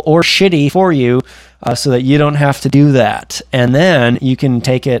valuable or shitty for you, so that you don't have to do that. And then you can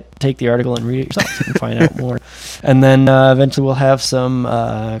take the article and read it yourself and find out more. And then eventually we'll have some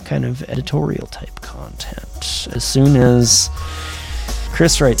kind of editorial type content as soon as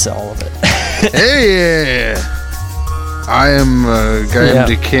Chris writes all of it. Hey, I am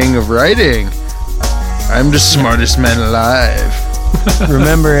the king of writing. I'm the smartest man alive.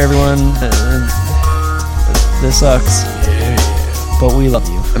 Remember, everyone, this sucks, but we love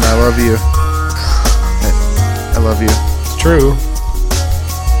you. And I love you. I love you. It's true.